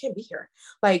like, God, I can't be here.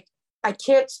 Like, I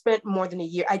can't spend more than a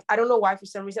year. I don't know why, for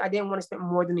some reason, I didn't want to spend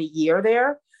more than a year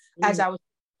there as I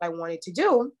wanted to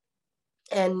do.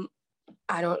 And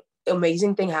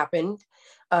amazing thing happened,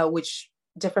 which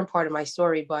different part of my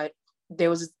story, but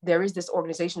there is this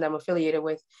organization that I'm affiliated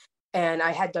with, and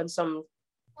I had done some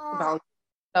volunteer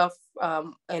stuff,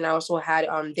 and I also had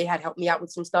they had helped me out with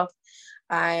some stuff,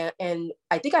 and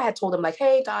I think I had told them like,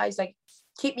 hey guys, like,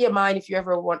 keep me in mind if you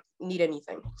ever need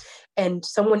anything. And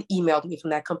someone emailed me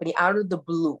from that company out of the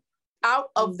blue,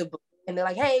 and they're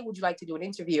like, hey, would you like to do an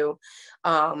interview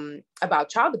about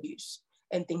child abuse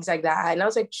and things like that? And I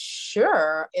was like,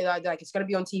 sure. And like, it's going to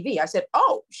be on TV. I said,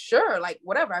 oh, sure. Like,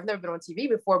 whatever. I've never been on TV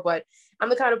before, but I'm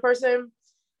the kind of person,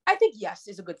 I think yes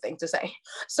is a good thing to say.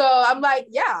 So I'm like,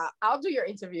 yeah, I'll do your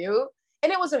interview.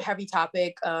 And it was a heavy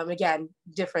topic. Again,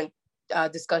 different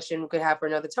discussion we could have for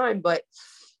another time. But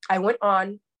I went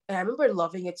on and I remember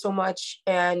loving it so much.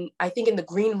 And I think in the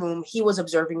green room, he was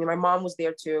observing me. My mom was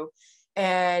there too.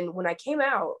 And when I came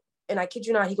out, and I kid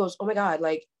you not, he goes, oh my God,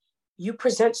 like, you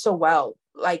present so well.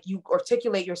 Like, you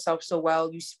articulate yourself so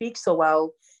well. You speak so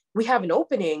well. We have an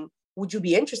opening. Would you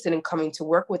be interested in coming to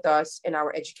work with us in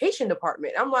our education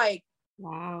department? I'm like,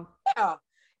 wow. yeah.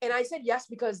 And I said yes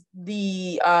because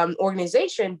the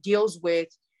organization deals with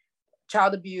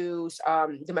child abuse,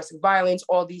 domestic violence,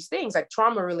 all these things, like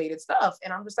trauma related stuff.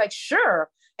 And I'm just like, sure.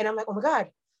 And I'm like, oh my God.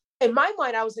 In my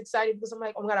mind, I was excited because I'm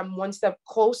like, oh my God, I'm one step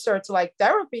closer to like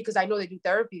therapy because I know they do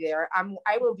therapy there.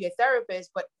 I will be a therapist,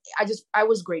 but I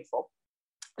was grateful.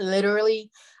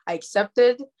 Literally, I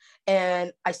accepted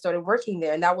and I started working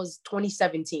there. And that was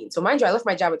 2017. So mind you, I left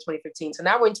my job in 2015. So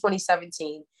now we're in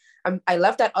 2017. I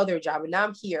left that other job and now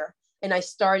I'm here. And I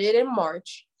started in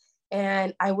March.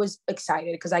 And I was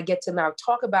excited because I get to now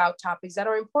talk about topics that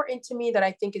are important to me, that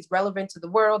I think is relevant to the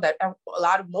world, that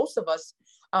most of us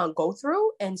go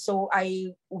through. And so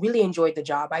I really enjoyed the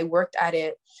job. I worked at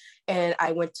it and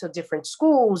I went to different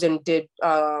schools and did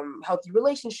healthy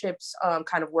relationships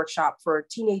kind of workshop for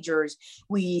teenagers.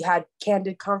 We had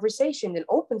candid conversations and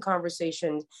open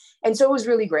conversations. And so it was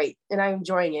really great and I'm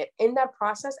enjoying it. In that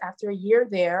process, after a year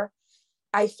there,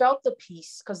 I felt the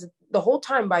peace because the whole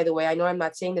time, by the way, I know I'm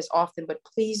not saying this often, but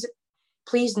please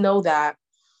know that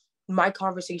my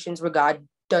conversations with God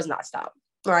does not stop,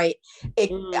 right?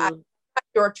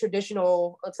 Your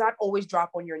traditional, it's not always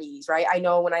drop on your knees, right? I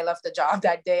know when I left the job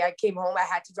that day, I came home, I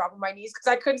had to drop on my knees because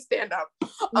I couldn't stand up.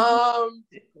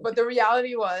 But the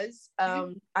reality was,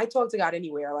 I talk to God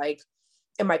anywhere, like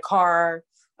in my car,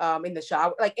 in the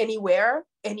shower, like anywhere.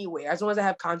 As long as I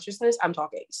have consciousness, I'm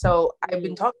talking. So I've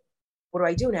been talking. What do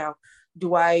I do now?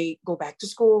 Do I go back to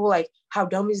school? Like, how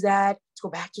dumb is that to go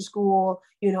back to school?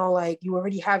 You know, like you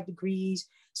already have degrees.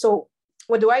 So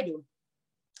what do?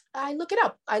 I look it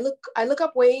up. I look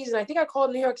up ways, and I think I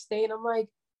called New York State and I'm like,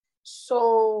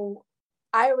 so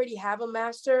I already have a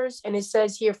master's and it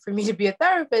says here for me to be a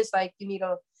therapist, like you need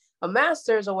a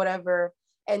master's or whatever.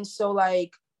 And so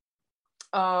like,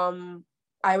 I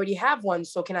already have one.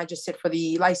 So can I just sit for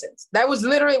the license? That was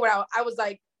literally what I was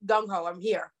like, gung-ho, I'm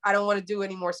here. I don't want to do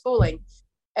any more schooling.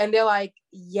 And they're like,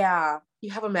 yeah,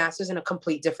 you have a master's in a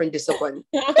complete different discipline.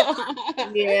 Yeah,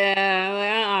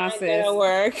 it's gonna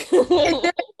work. It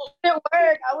didn't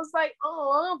work. I was like,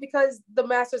 oh, because the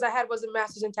master's I had was a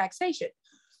master's in taxation.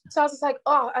 So I was just like,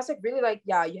 oh, I was like, really? Like,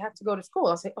 yeah, you have to go to school.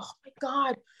 I was like, oh my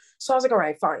God. So I was like, all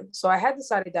right, fine. So I had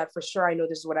decided that for sure I know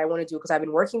this is what I want to do because I've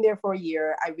been working there for a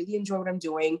year. I really enjoy what I'm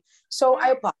doing. So I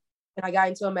applied. And I got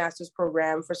into a master's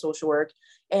program for social work.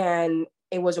 And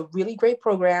it was a really great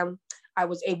program. I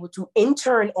was able to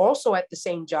intern also at the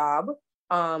same job.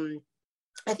 I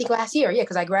think last year, yeah,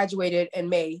 because I graduated in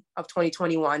May of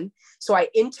 2021. So I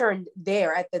interned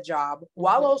there at the job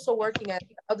while also working at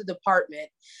the other department.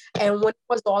 And when it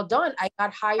was all done, I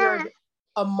got hired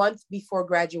a month before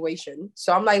graduation.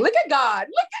 So I'm like, look at God,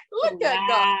 look at God.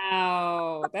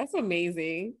 Wow, that's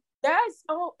amazing. Yes.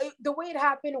 The way it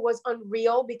happened was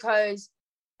unreal because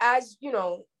as you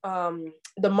know,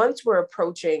 the months were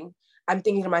approaching, I'm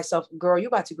thinking to myself, girl, you're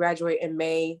about to graduate in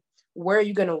May. Where are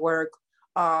you going to work?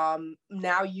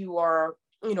 Now you are,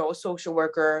 a social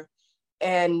worker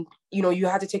and, you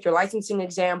have to take your licensing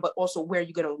exam, but also where are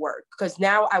you going to work? Because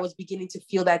now I was beginning to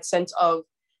feel that sense of,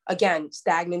 again,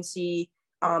 stagnancy.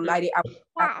 I was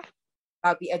not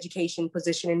about the education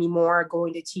position anymore,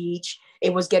 going to teach.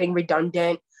 It was getting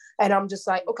redundant. And I'm just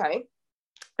like, okay.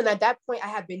 And at that point, I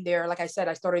had been there. Like I said,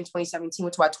 I started in 2017,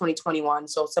 went to about 2021.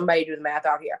 So somebody do the math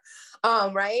out here.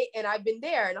 Right. And I've been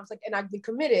there and I was like, and I've been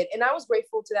committed. And I was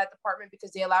grateful to that department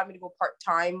because they allowed me to go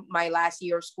part-time my last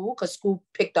year of school because school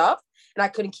picked up and I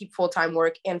couldn't keep full-time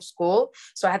work and school.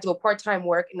 So I had to go part-time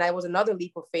work. And that was another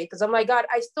leap of faith because I'm like, God,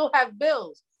 I still have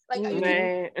bills. Like,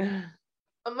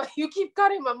 I'm like, you keep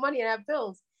cutting my money and I have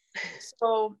bills.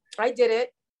 So I did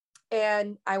it.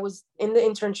 And I was in the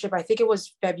internship, I think it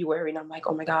was February. And I'm like,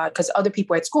 oh my God, because other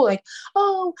people at school, like,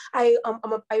 oh, I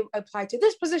applied to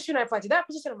this position. I applied to that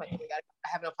position. I'm like, oh my God, I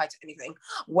haven't applied to anything.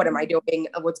 What am I doing?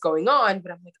 What's going on?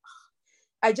 But I'm like,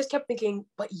 I just kept thinking,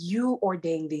 but you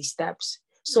ordained these steps.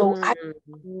 So I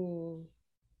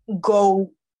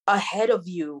go ahead of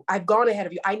you. I've gone ahead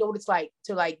of you. I know what it's like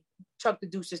to like chuck the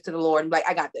deuces to the Lord. And like,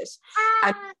 I got this.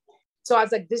 So I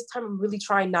was like, this time I'm really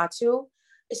trying not to.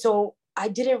 So I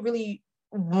didn't really,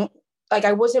 like,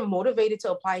 I wasn't motivated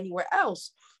to apply anywhere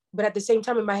else. But at the same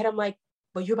time in my head, I'm like,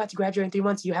 but you're about to graduate in 3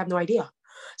 months. You have no idea.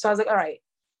 So I was like, all right.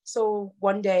 So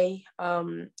one day,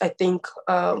 I think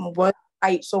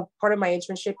so part of my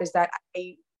internship is that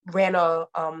I ran a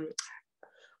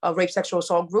rape sexual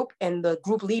assault group, and the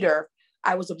group leader,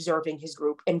 I was observing his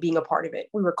group and being a part of it.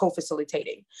 We were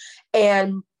co-facilitating.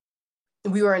 And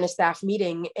we were in a staff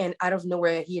meeting, and out of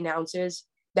nowhere, he announces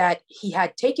that he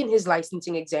had taken his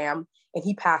licensing exam and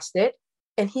he passed it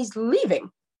and he's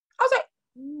leaving. I was like,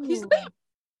 he's leaving.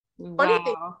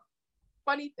 Wow.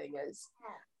 Funny thing is,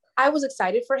 I was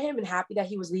excited for him and happy that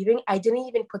he was leaving. I didn't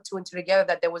even put two and two together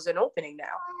that there was an opening now.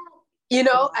 You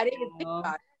know, I didn't even think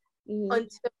about it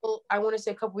until I want to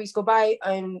say a couple weeks go by,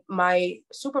 and my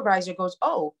supervisor goes,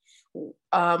 "Oh,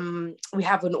 we're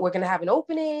gonna have an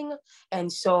opening,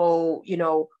 and so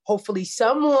hopefully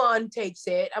someone takes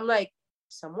it." I'm like,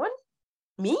 someone?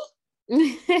 Me?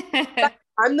 Like,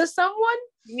 I'm the someone?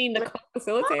 You mean the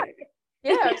co-facilitator?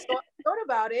 Yeah, so I thought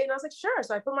about it and I was like, sure.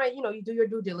 So I put you do your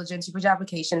due diligence, you put your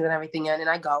applications and everything in, and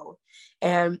I go.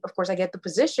 And of course I get the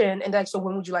position, and like, so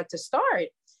when would you like to start?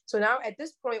 So now at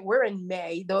this point, we're in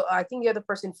May, though I think the other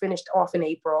person finished off in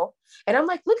April. And I'm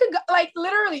like, look at God, like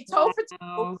literally toe for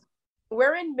toe.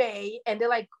 We're in May, and they're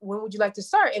like, when would you like to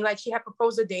start? And like, she had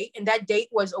proposed a date, and that date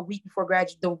was a week before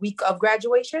the week of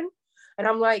graduation. And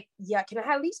I'm like, yeah, can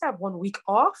I at least have 1 week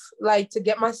off, like to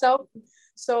get myself?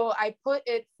 So I put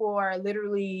it for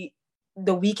literally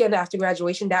the weekend after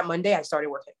graduation. That Monday, I started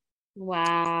working.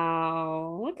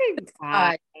 Wow. Look at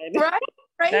God.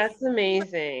 Right? That's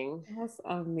amazing. That's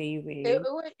amazing.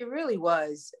 It really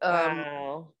was.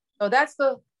 Wow. So that's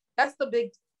the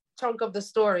big chunk of the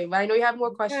story. But I know you have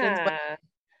more questions, but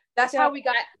that's how we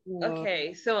got.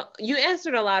 Okay, so you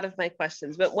answered a lot of my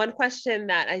questions, but one question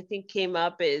that I think came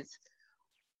up is,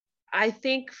 I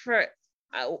think for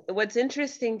what's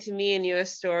interesting to me in your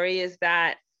story is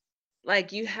that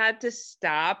like you had to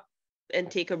stop and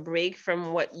take a break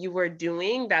from what you were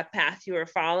doing, that path you were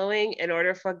following, in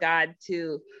order for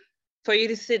you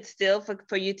to sit still,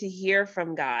 for you to hear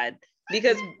from God.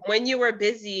 Because when you were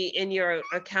busy in your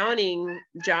accounting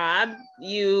job,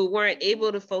 you weren't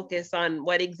able to focus on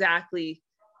what exactly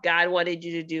God wanted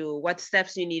you to do, what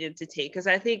steps you needed to take. Because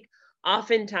I think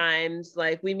oftentimes,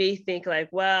 like, we may think like,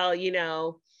 well,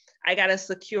 I got to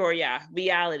secure,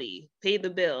 reality, pay the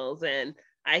bills, and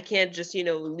I can't just,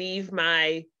 leave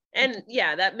and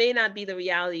that may not be the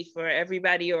reality for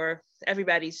everybody or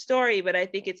everybody's story, but I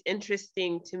think it's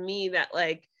interesting to me that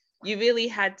like you really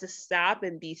had to stop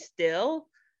and be still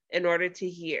in order to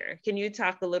hear. Can you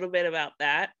talk a little bit about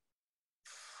that?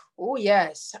 Oh,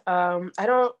 yes. I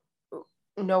don't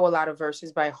know a lot of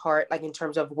verses by heart, like in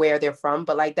terms of where they're from,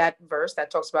 but like that verse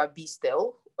that talks about be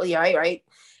still, right?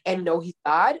 And know he's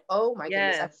God. Oh my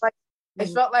goodness. I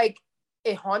felt like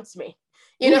it haunts me,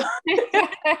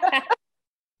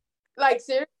 like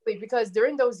seriously, because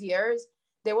during those years,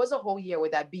 there was a whole year where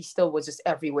that be still was just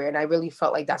everywhere. And I really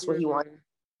felt like that's what he wanted.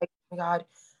 Like, oh my God,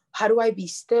 how do I be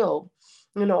still?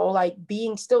 Like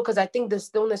being still, because I think the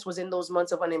stillness was in those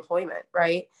months of unemployment,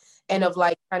 right? And of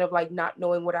like kind of like not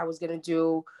knowing what I was gonna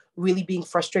do, really being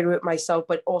frustrated with myself,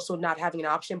 but also not having an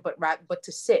option, but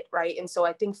to sit, right? And so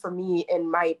I think for me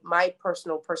and my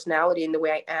personal personality and the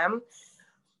way I am,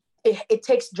 it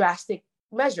takes drastic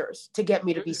measures to get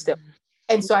me to be still.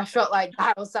 And so I felt like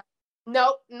I was like,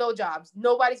 nope, no jobs.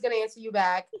 Nobody's gonna answer you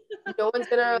back. No one's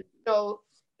gonna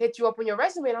hit you up on your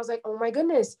resume. And I was like, oh my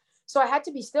goodness. So I had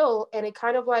to be still. And it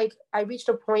kind of like, I reached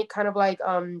a point kind of like,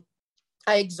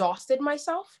 I exhausted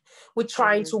myself with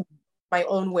trying to my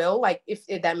own will, like if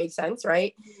that makes sense,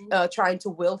 right? Trying to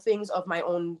will things of my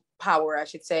own power, I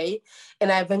should say.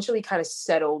 And I eventually kind of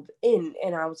settled in,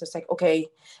 and I was just like, okay.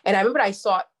 And I remember I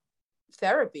sought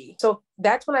therapy. So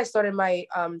that's when I started my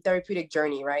therapeutic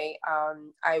journey, right?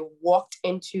 I walked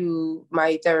into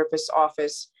my therapist's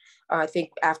office, I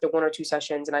think after 1 or 2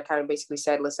 sessions, and I kind of basically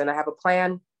said, listen, I have a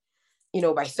plan.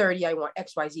 By 30, I want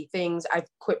XYZ things. I've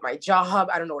quit my job.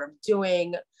 I don't know what I'm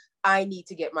doing. I need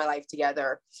to get my life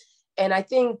together. And I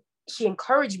think she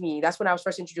encouraged me. That's when I was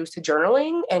first introduced to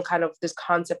journaling and kind of this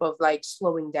concept of like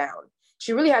slowing down.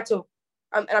 She really had to,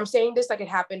 and I'm saying this like it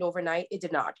happened overnight. It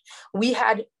did not. We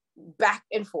had back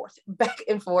and forth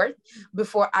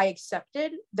before I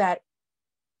accepted that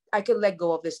I could let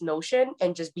go of this notion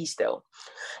and just be still.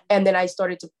 And then I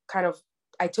started to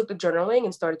I took the journaling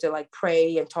and started to like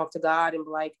pray and talk to God and be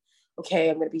like, okay,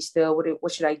 I'm going to be still.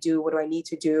 What should I do? What do I need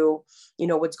to do?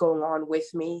 What's going on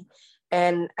with me?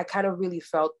 And I kind of really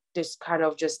felt this kind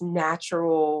of just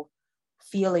natural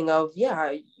feeling of,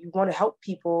 yeah, you want to help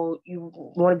people. You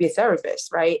want to be a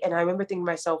therapist, right? And I remember thinking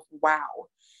to myself, wow.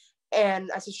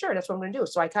 And I said, sure, that's what I'm going to do.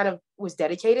 So I kind of was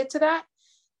dedicated to that.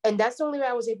 And that's the only way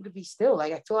I was able to be still.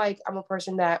 Like, I feel like I'm a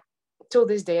person that till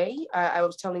this day, I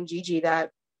was telling Gigi that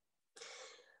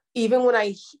even when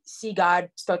I see God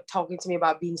start talking to me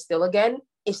about being still again,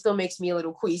 it still makes me a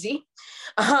little queasy.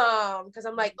 Because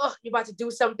I'm like, oh, you're about to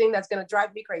do something that's going to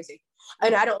drive me crazy.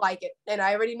 And I don't like it. And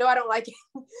I already know I don't like it.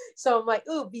 So I'm like,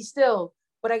 ooh, be still.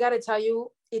 But I got to tell you,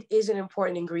 it is an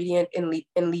important ingredient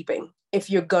in leaping. If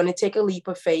you're going to take a leap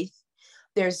of faith,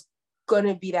 there's going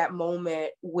to be that moment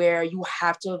where you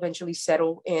have to eventually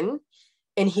settle in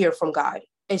and hear from God.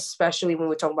 especially when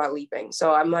we're talking about leaping.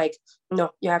 So I'm like,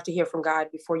 no, you have to hear from God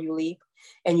before you leap,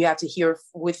 and you have to hear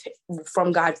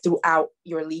from God throughout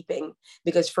your leaping.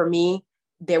 Because for me,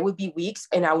 there would be weeks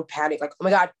and I would panic, like, oh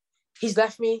my God, he's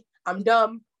left me. I'm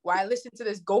dumb. Why I listen to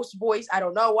this ghost voice? I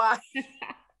don't know why.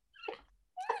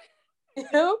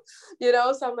 So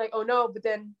I'm like, oh no. But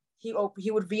then he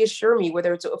would reassure me,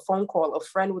 whether it's a phone call, a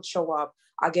friend would show up,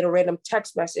 I get a random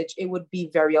text message. It would be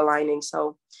very aligning.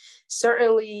 So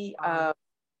certainly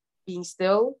being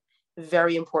still,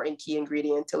 very important key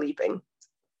ingredient to leaping.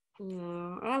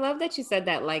 I love that you said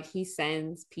that, like, he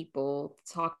sends people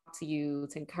to talk to you,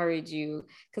 to encourage you,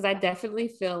 because I definitely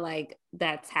feel like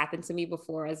that's happened to me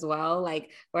before as well,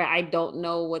 like where I don't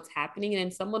know what's happening and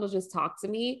then someone will just talk to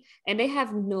me and they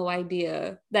have no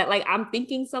idea that, like, I'm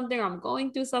thinking something or I'm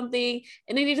going through something,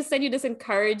 and then they just send you this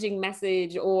encouraging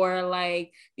message or,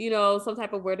 like, some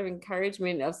type of word of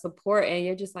encouragement, of support, and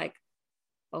you're just like,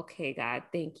 okay, God,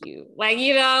 thank you. Like,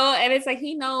 and it's like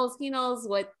he knows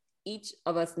what each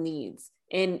of us needs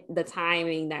in the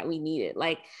timing that we need it.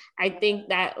 Like, I think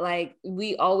that, like,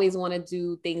 we always want to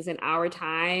do things in our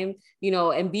time,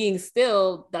 and being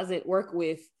still doesn't work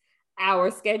with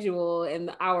our schedule and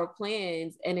our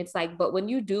plans. And it's like, but when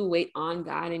you do wait on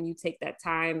God and you take that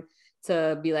time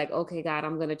to be like, okay, God,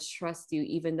 I'm going to trust you,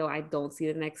 even though I don't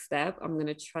see the next step, I'm going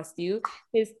to trust you.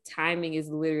 His timing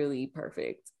is literally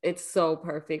perfect. It's so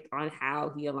perfect on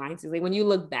how he aligns. Like, when you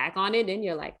look back on it, then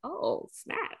you're like, oh,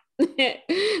 snap.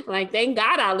 Like, thank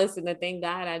God I listened, and thank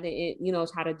God I didn't,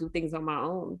 try to do things on my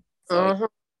own. So,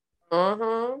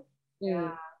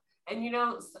 yeah. And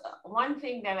one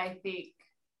thing that I think,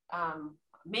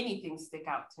 many things stick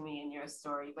out to me in your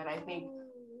story, but I think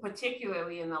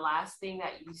particularly in the last thing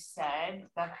that you said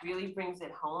that really brings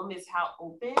it home is how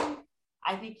open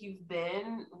I think you've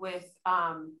been with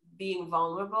being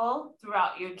vulnerable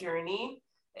throughout your journey.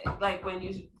 Like when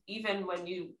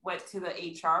you went to the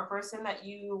HR person that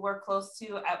you were close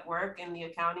to at work in the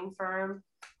accounting firm,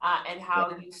 and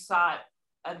how you sought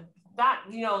that,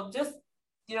 just,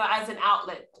 as an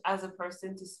outlet, as a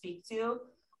person to speak to.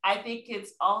 I think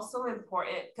it's also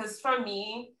important because for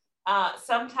me,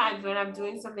 sometimes when I'm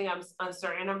doing something I'm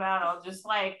uncertain about, I'll just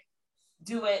like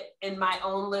do it in my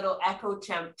own little echo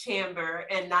chamber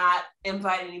and not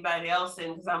invite anybody else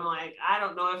in, because I'm like, I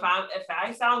don't know if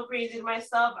I sound crazy to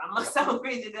myself, I must sound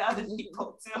crazy to other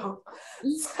people too.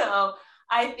 So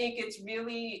I think it's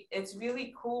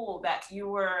really cool that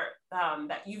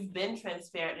that you've been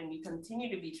transparent and you continue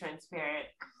to be transparent,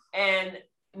 and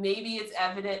maybe it's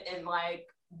evident in like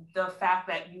the fact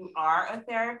that you are a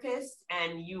therapist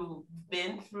and you've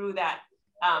been through that.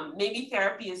 Maybe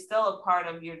therapy is still a part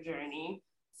of your journey.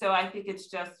 So I think it's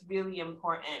just really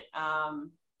important,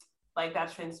 like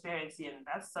that transparency, and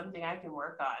that's something I can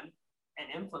work on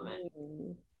and implement.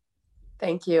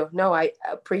 Thank you. No, I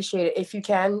appreciate it. If you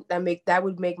can, that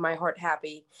would make my heart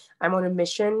happy. I'm on a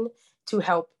mission to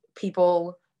help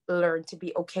people learn to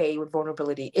be okay with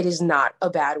vulnerability. It is not a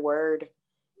bad word.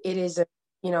 It is,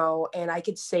 and I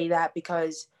could say that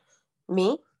because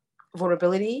me,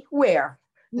 vulnerability, where?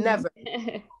 Never.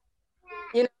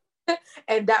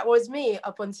 And that was me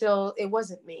up until it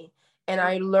wasn't me. And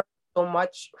I learned so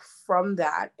much from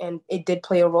that. And it did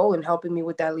play a role in helping me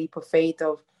with that leap of faith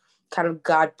of kind of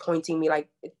God pointing me, like,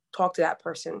 talk to that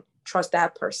person, trust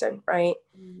that person, right?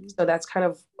 So that's kind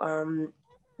of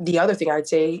the other thing I'd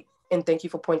say, and thank you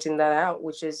for pointing that out,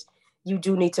 which is you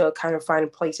do need to kind of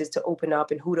find places to open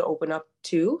up and who to open up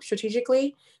to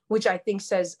strategically, which I think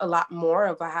says a lot more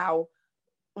of how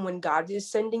when God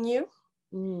is sending you,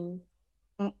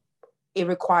 it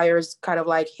requires kind of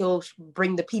like he'll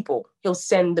bring the people, he'll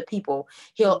send the people,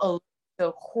 he'll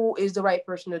who is the right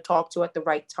person to talk to at the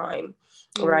right time,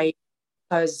 right?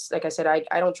 Because like I said,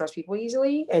 I don't trust people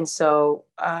easily. And so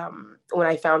when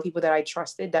I found people that I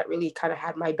trusted that really kind of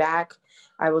had my back,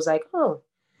 I was like, oh.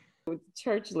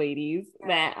 Church ladies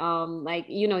that like,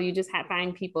 you just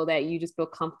find people that you just feel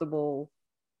comfortable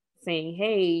saying,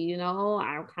 hey,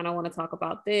 I kind of want to talk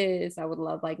about this. I would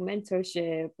love like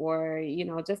mentorship or,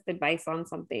 just advice on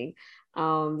something.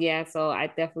 So I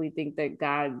definitely think that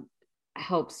God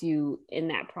helps you in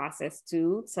that process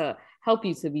too, to help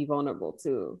you to be vulnerable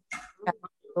too.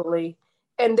 Absolutely.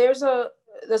 And there's a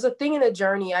thing in the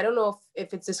journey. I don't know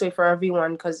if it's this way for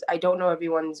everyone, because I don't know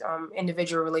everyone's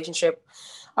individual relationship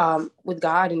with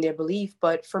God and their belief.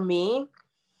 But for me,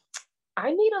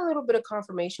 I need a little bit of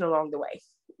confirmation along the way,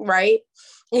 right?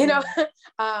 Yes.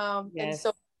 And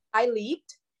so I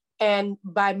leaped, and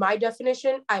by my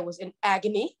definition, I was in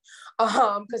agony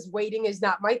because waiting is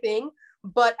not my thing.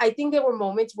 But I think there were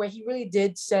moments where he really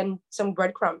did send some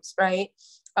breadcrumbs, right?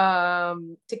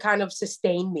 to kind of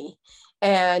sustain me.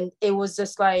 And it was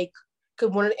just like,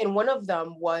 one of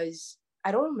them was,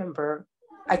 I don't remember,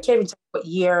 I can't even tell what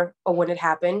year or when it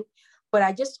happened, but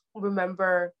I just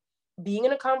remember being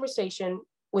in a conversation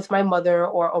with my mother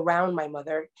or around my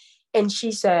mother, and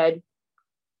she said,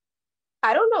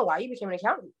 I don't know why you became an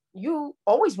accountant. You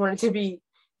always wanted to be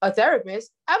a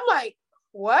therapist. I'm like,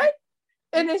 what?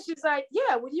 And then she's like,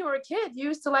 yeah, when you were a kid, you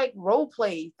used to like role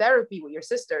play therapy with your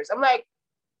sisters. I'm like,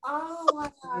 oh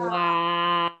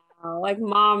wow. Like,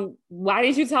 Mom, why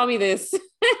didn't you tell me this?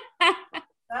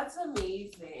 That's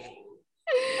amazing.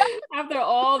 After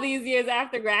all these years,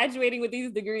 after graduating with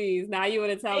these degrees, now you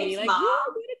want to tell me, like, Mom.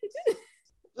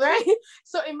 Right?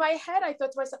 So in my head, I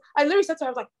thought to myself, I literally said to her,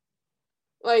 I was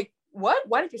like, what?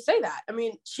 Why did you say that? I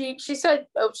mean, she said,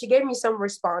 she gave me some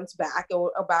response back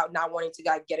about not wanting to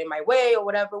get in my way or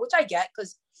whatever, which I get,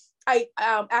 because I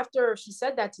after she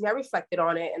said that to me, I reflected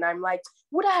on it, and I'm like,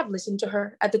 would I have listened to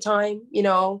her at the time?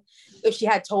 If she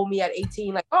had told me at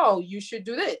 18, like, oh, you should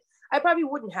do this, I probably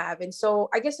wouldn't have. And so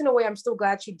I guess in a way, I'm still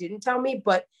glad she didn't tell me.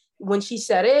 But when she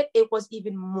said it, it was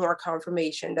even more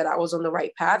confirmation that I was on the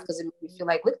right path, because it made me feel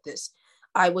like, look,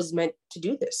 I was meant to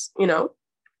do this.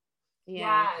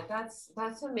 Yeah, that's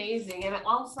amazing. And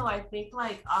also, I think,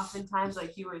 like, oftentimes,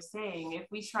 like you were saying, if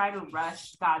we try to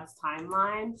rush God's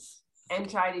timeline and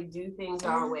try to do things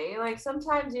our way, like,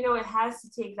 sometimes, it has to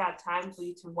take that time for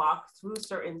you to walk through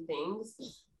certain things,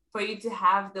 for you to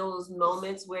have those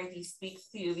moments where he speaks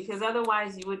to you, because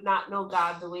otherwise you would not know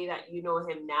God the way that you know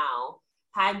him now,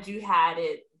 had you had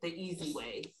it the easy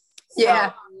way. So,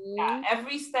 yeah,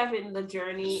 every step in the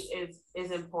journey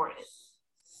is important.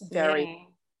 Very. Yeah.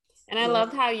 And I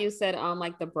loved how you said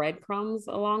like the breadcrumbs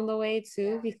along the way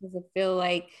too, because I feel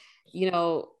like,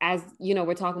 as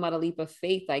we're talking about a leap of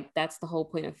faith, like that's the whole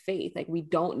point of faith. Like, we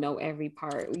don't know every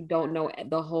part. We don't know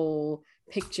the whole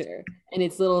picture. And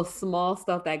it's little small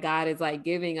stuff that God is like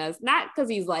giving us, not because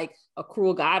he's like a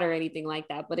cruel God or anything like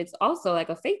that, but it's also like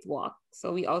a faith walk.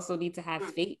 So we also need to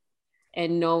have faith,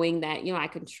 and knowing that, I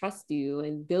can trust you,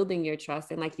 and building your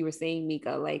trust. And like you were saying,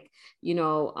 Mika, like,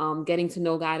 getting to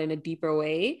know God in a deeper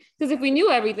way. Because if we knew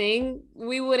everything,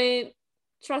 we wouldn't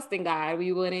trust in God.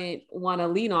 We wouldn't want to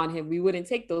lean on him. We wouldn't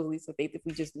take those leaps of faith if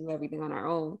we just knew everything on our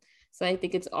own. So I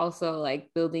think it's also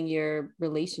like building your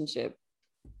relationship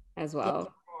as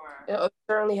well. It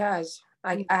certainly has.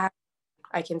 I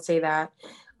can say that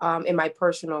in my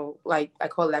personal, like I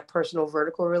call it that personal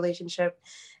vertical relationship.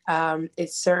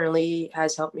 It certainly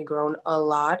has helped me grow a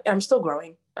lot. I'm still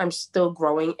growing. I'm still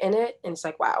growing in it. And it's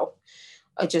like, wow,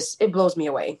 it blows me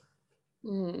away.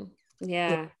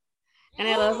 Yeah. And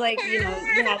I love, like, you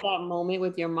had that moment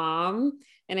with your mom.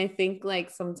 And I think like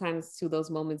sometimes too, those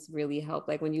moments really help.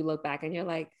 Like when you look back and you're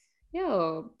like,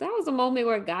 yo, that was a moment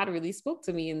where God really spoke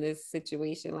to me in this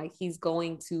situation. Like, he's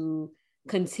going to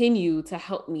continue to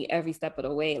help me every step of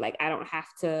the way. Like, I don't have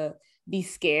to be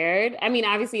scared. I mean,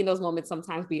 obviously in those moments,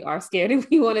 sometimes we are scared and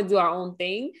we want to do our own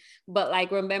thing, but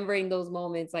like remembering those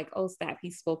moments, like, oh snap, he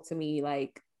spoke to me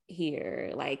like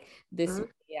here, like this way,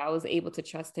 I was able to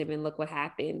trust him, and look what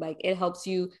happened. Like, it helps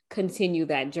you continue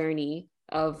that journey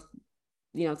of,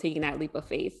 taking that leap of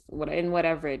faith,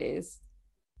 whatever it is.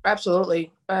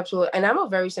 Absolutely. And I'm a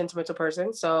very sentimental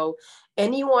person. So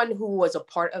anyone who was a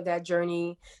part of that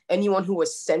journey, anyone who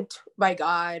was sent by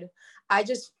God, I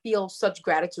just feel such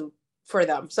gratitude for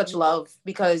them, such love,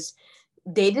 because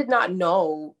they did not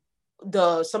know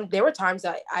there were times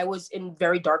that I was in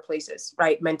very dark places,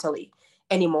 right? Mentally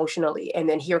and emotionally. And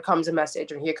then here comes a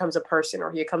message, or here comes a person,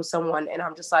 or here comes someone. And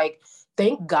I'm just like,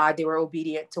 thank God they were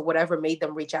obedient to whatever made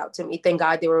them reach out to me. Thank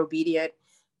God they were obedient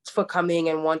for coming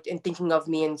and thinking of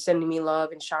me and sending me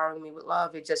love and showering me with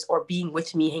love. Or being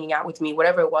with me, hanging out with me,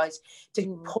 whatever it was,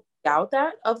 to pull out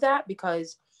that,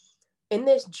 because in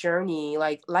this journey,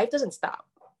 like, life doesn't stop.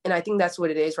 And I think that's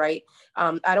what it is, right?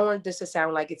 I don't want this to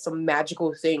sound like it's a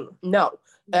magical thing. No,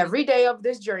 every day of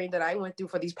this journey that I went through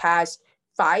for these past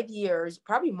 5 years,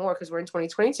 probably more because we're in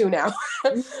 2022 now,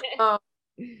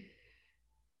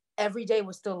 every day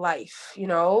was still life,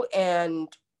 and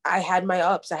I had my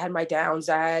ups, I had my downs,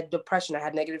 I had depression, I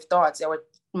had negative thoughts. There were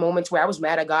moments where I was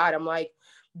mad at God. I'm like,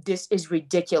 this is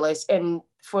ridiculous. And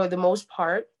for the most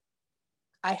part,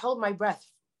 I held my breath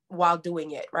while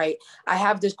doing it, right? I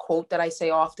have this quote that I say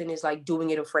often, is like,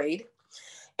 doing it afraid.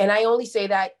 And I only say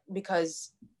that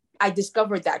because I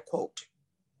discovered that quote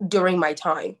during my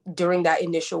time, during that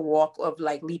initial walk of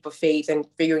like leap of faith and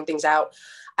figuring things out.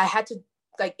 I had to,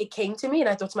 like, it came to me and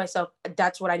I thought to myself,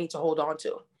 that's what I need to hold on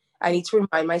to. I need to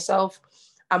remind myself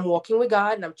I'm walking with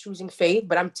God and I'm choosing faith,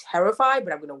 but I'm terrified,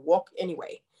 but I'm going to walk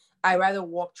anyway. I rather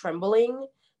walk trembling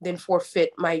than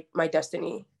forfeit my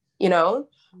destiny. You know,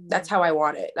 that's how I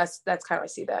want it. That's kind of how I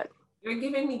see that. You're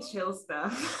giving me chill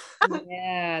stuff.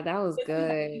 Yeah, that was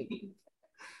good.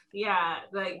 Yeah,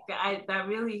 like that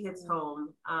really hits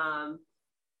home.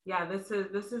 Yeah, this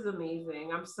is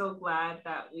amazing. I'm so glad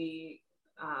that we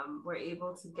were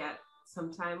able to get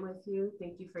some time with you.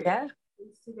 Thank you for your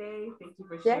questions today. Thank you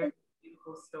for sharing a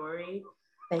beautiful story.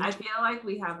 I feel like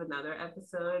we have another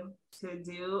episode to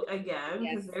do again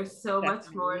because there's so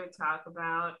much more to talk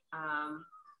about.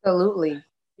 Absolutely.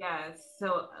 Yes.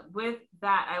 So with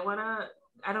that,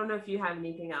 I don't know if you have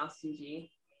anything else,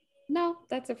 Gigi. No,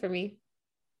 that's it for me.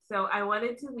 So I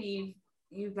wanted to leave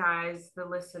you guys, the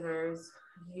listeners,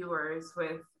 viewers,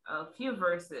 with a few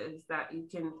verses that you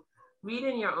can read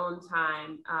in your own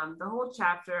time. The whole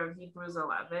chapter of Hebrews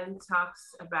 11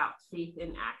 talks about faith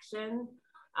in action,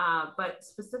 but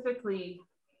specifically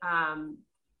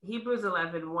Hebrews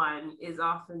 11:1 is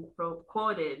often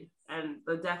quoted and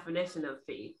the definition of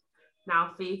faith.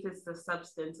 Now, faith is the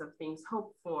substance of things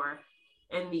hoped for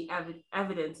and the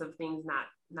evidence of things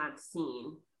not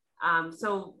seen.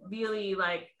 So really,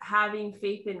 like, having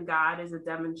faith in God is a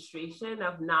demonstration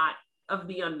of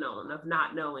the unknown, of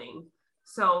not knowing.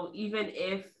 So even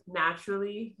if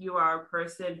naturally you are a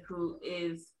person who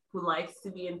likes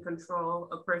to be in control,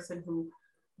 a person who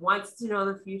wants to know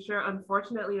the future,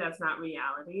 unfortunately, that's not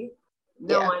reality.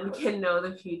 No one can know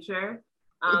the future.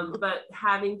 But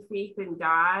having faith in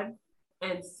God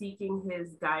and seeking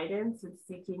his guidance and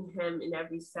seeking him in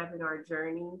every step in our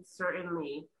journey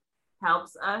certainly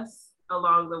helps us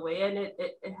along the way, and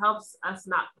it helps us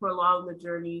not prolong the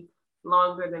journey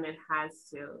longer than it has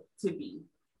to be.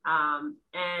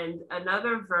 And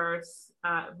another verse,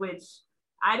 which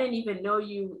I didn't even know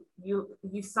you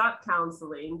sought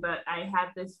counseling, but I had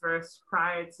this verse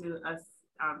prior to us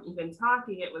even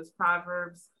talking. It was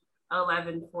Proverbs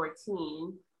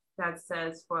 11:14 that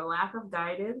says, "For lack of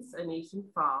guidance, a nation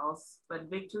falls, but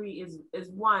victory is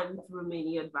won through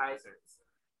many advisors."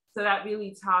 So that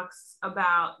really talks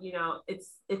about,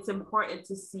 it's important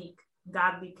to seek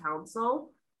godly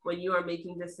counsel when you are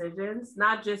making decisions,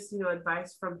 not just,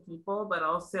 advice from people, but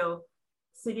also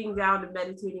sitting down and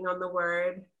meditating on the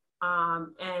word,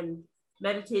 and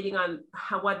meditating on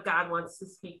what God wants to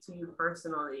speak to you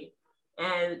personally.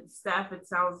 And Steph, it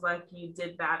sounds like you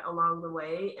did that along the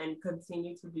way and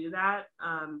continue to do that.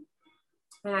 And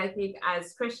I think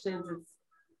as Christians,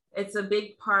 it's a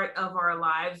big part of our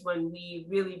lives when we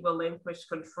really relinquish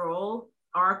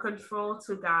our control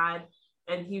to God,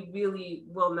 and he really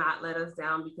will not let us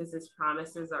down because his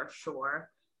promises are sure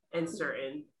and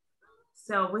certain.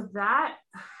 So with that,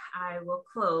 I will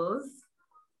close.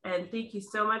 And thank you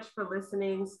so much for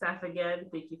listening. Steph, again,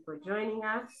 thank you for joining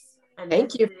us. And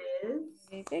thank you.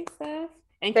 Thanks, Steph.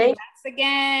 And congrats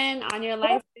again on your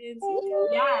license.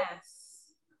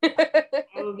 Yes. I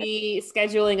will be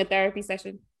scheduling a therapy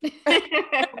session. For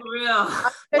real.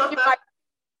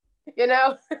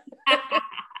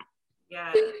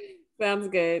 Yeah. Sounds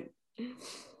good.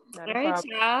 All right,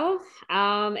 y'all.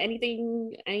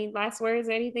 Any last words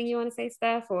or anything you want to say,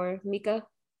 Steph or Mika?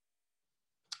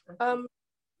 I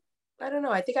don't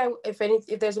know. I think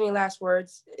if there's any last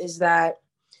words, is that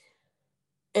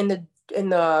in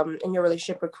your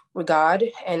relationship with God,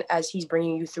 and as he's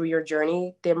bringing you through your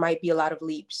journey, there might be a lot of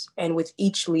leaps, and with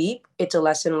each leap, it's a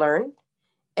lesson learned.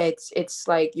 It's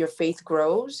like your faith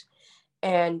grows,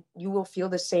 and you will feel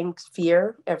the same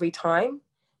fear every time,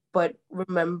 but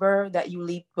remember that you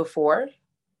leaped before,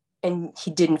 and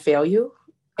he didn't fail you,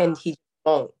 and he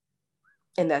won't,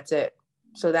 and that's it.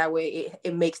 So that way,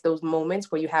 it makes those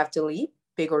moments where you have to leap,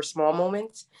 big or small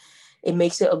moments, it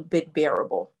makes it a bit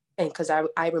bearable. And because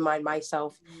I remind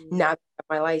myself now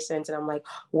my license, and I'm like,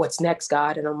 what's next,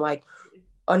 God? And I'm like,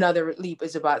 another leap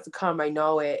is about to come. I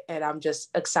know it. And I'm just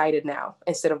excited now.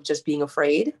 Instead of just being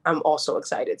afraid, I'm also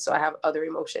excited. So I have other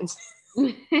emotions.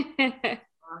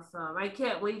 Awesome. I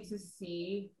can't wait to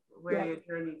see where your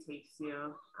journey takes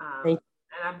you. And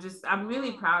I'm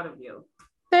really proud of you.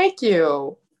 Thank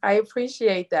you. I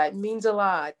appreciate that. It means a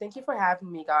lot. Thank you for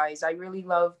having me, guys. I really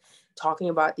love talking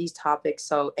about these topics.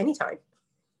 So anytime.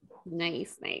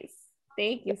 Nice.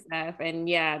 Thank you, Steph. And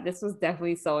yeah, this was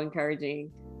definitely so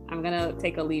encouraging. I'm going to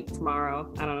take a leap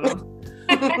tomorrow. I don't know.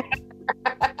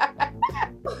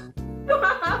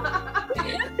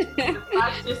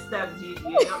 That's just that, Gigi.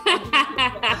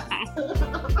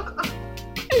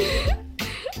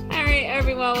 All right,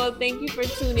 everyone. Well, thank you for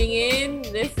tuning in.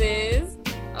 This is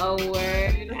A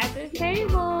Word at the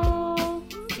Table.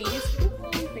 See you soon.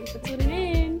 Thanks for tuning in.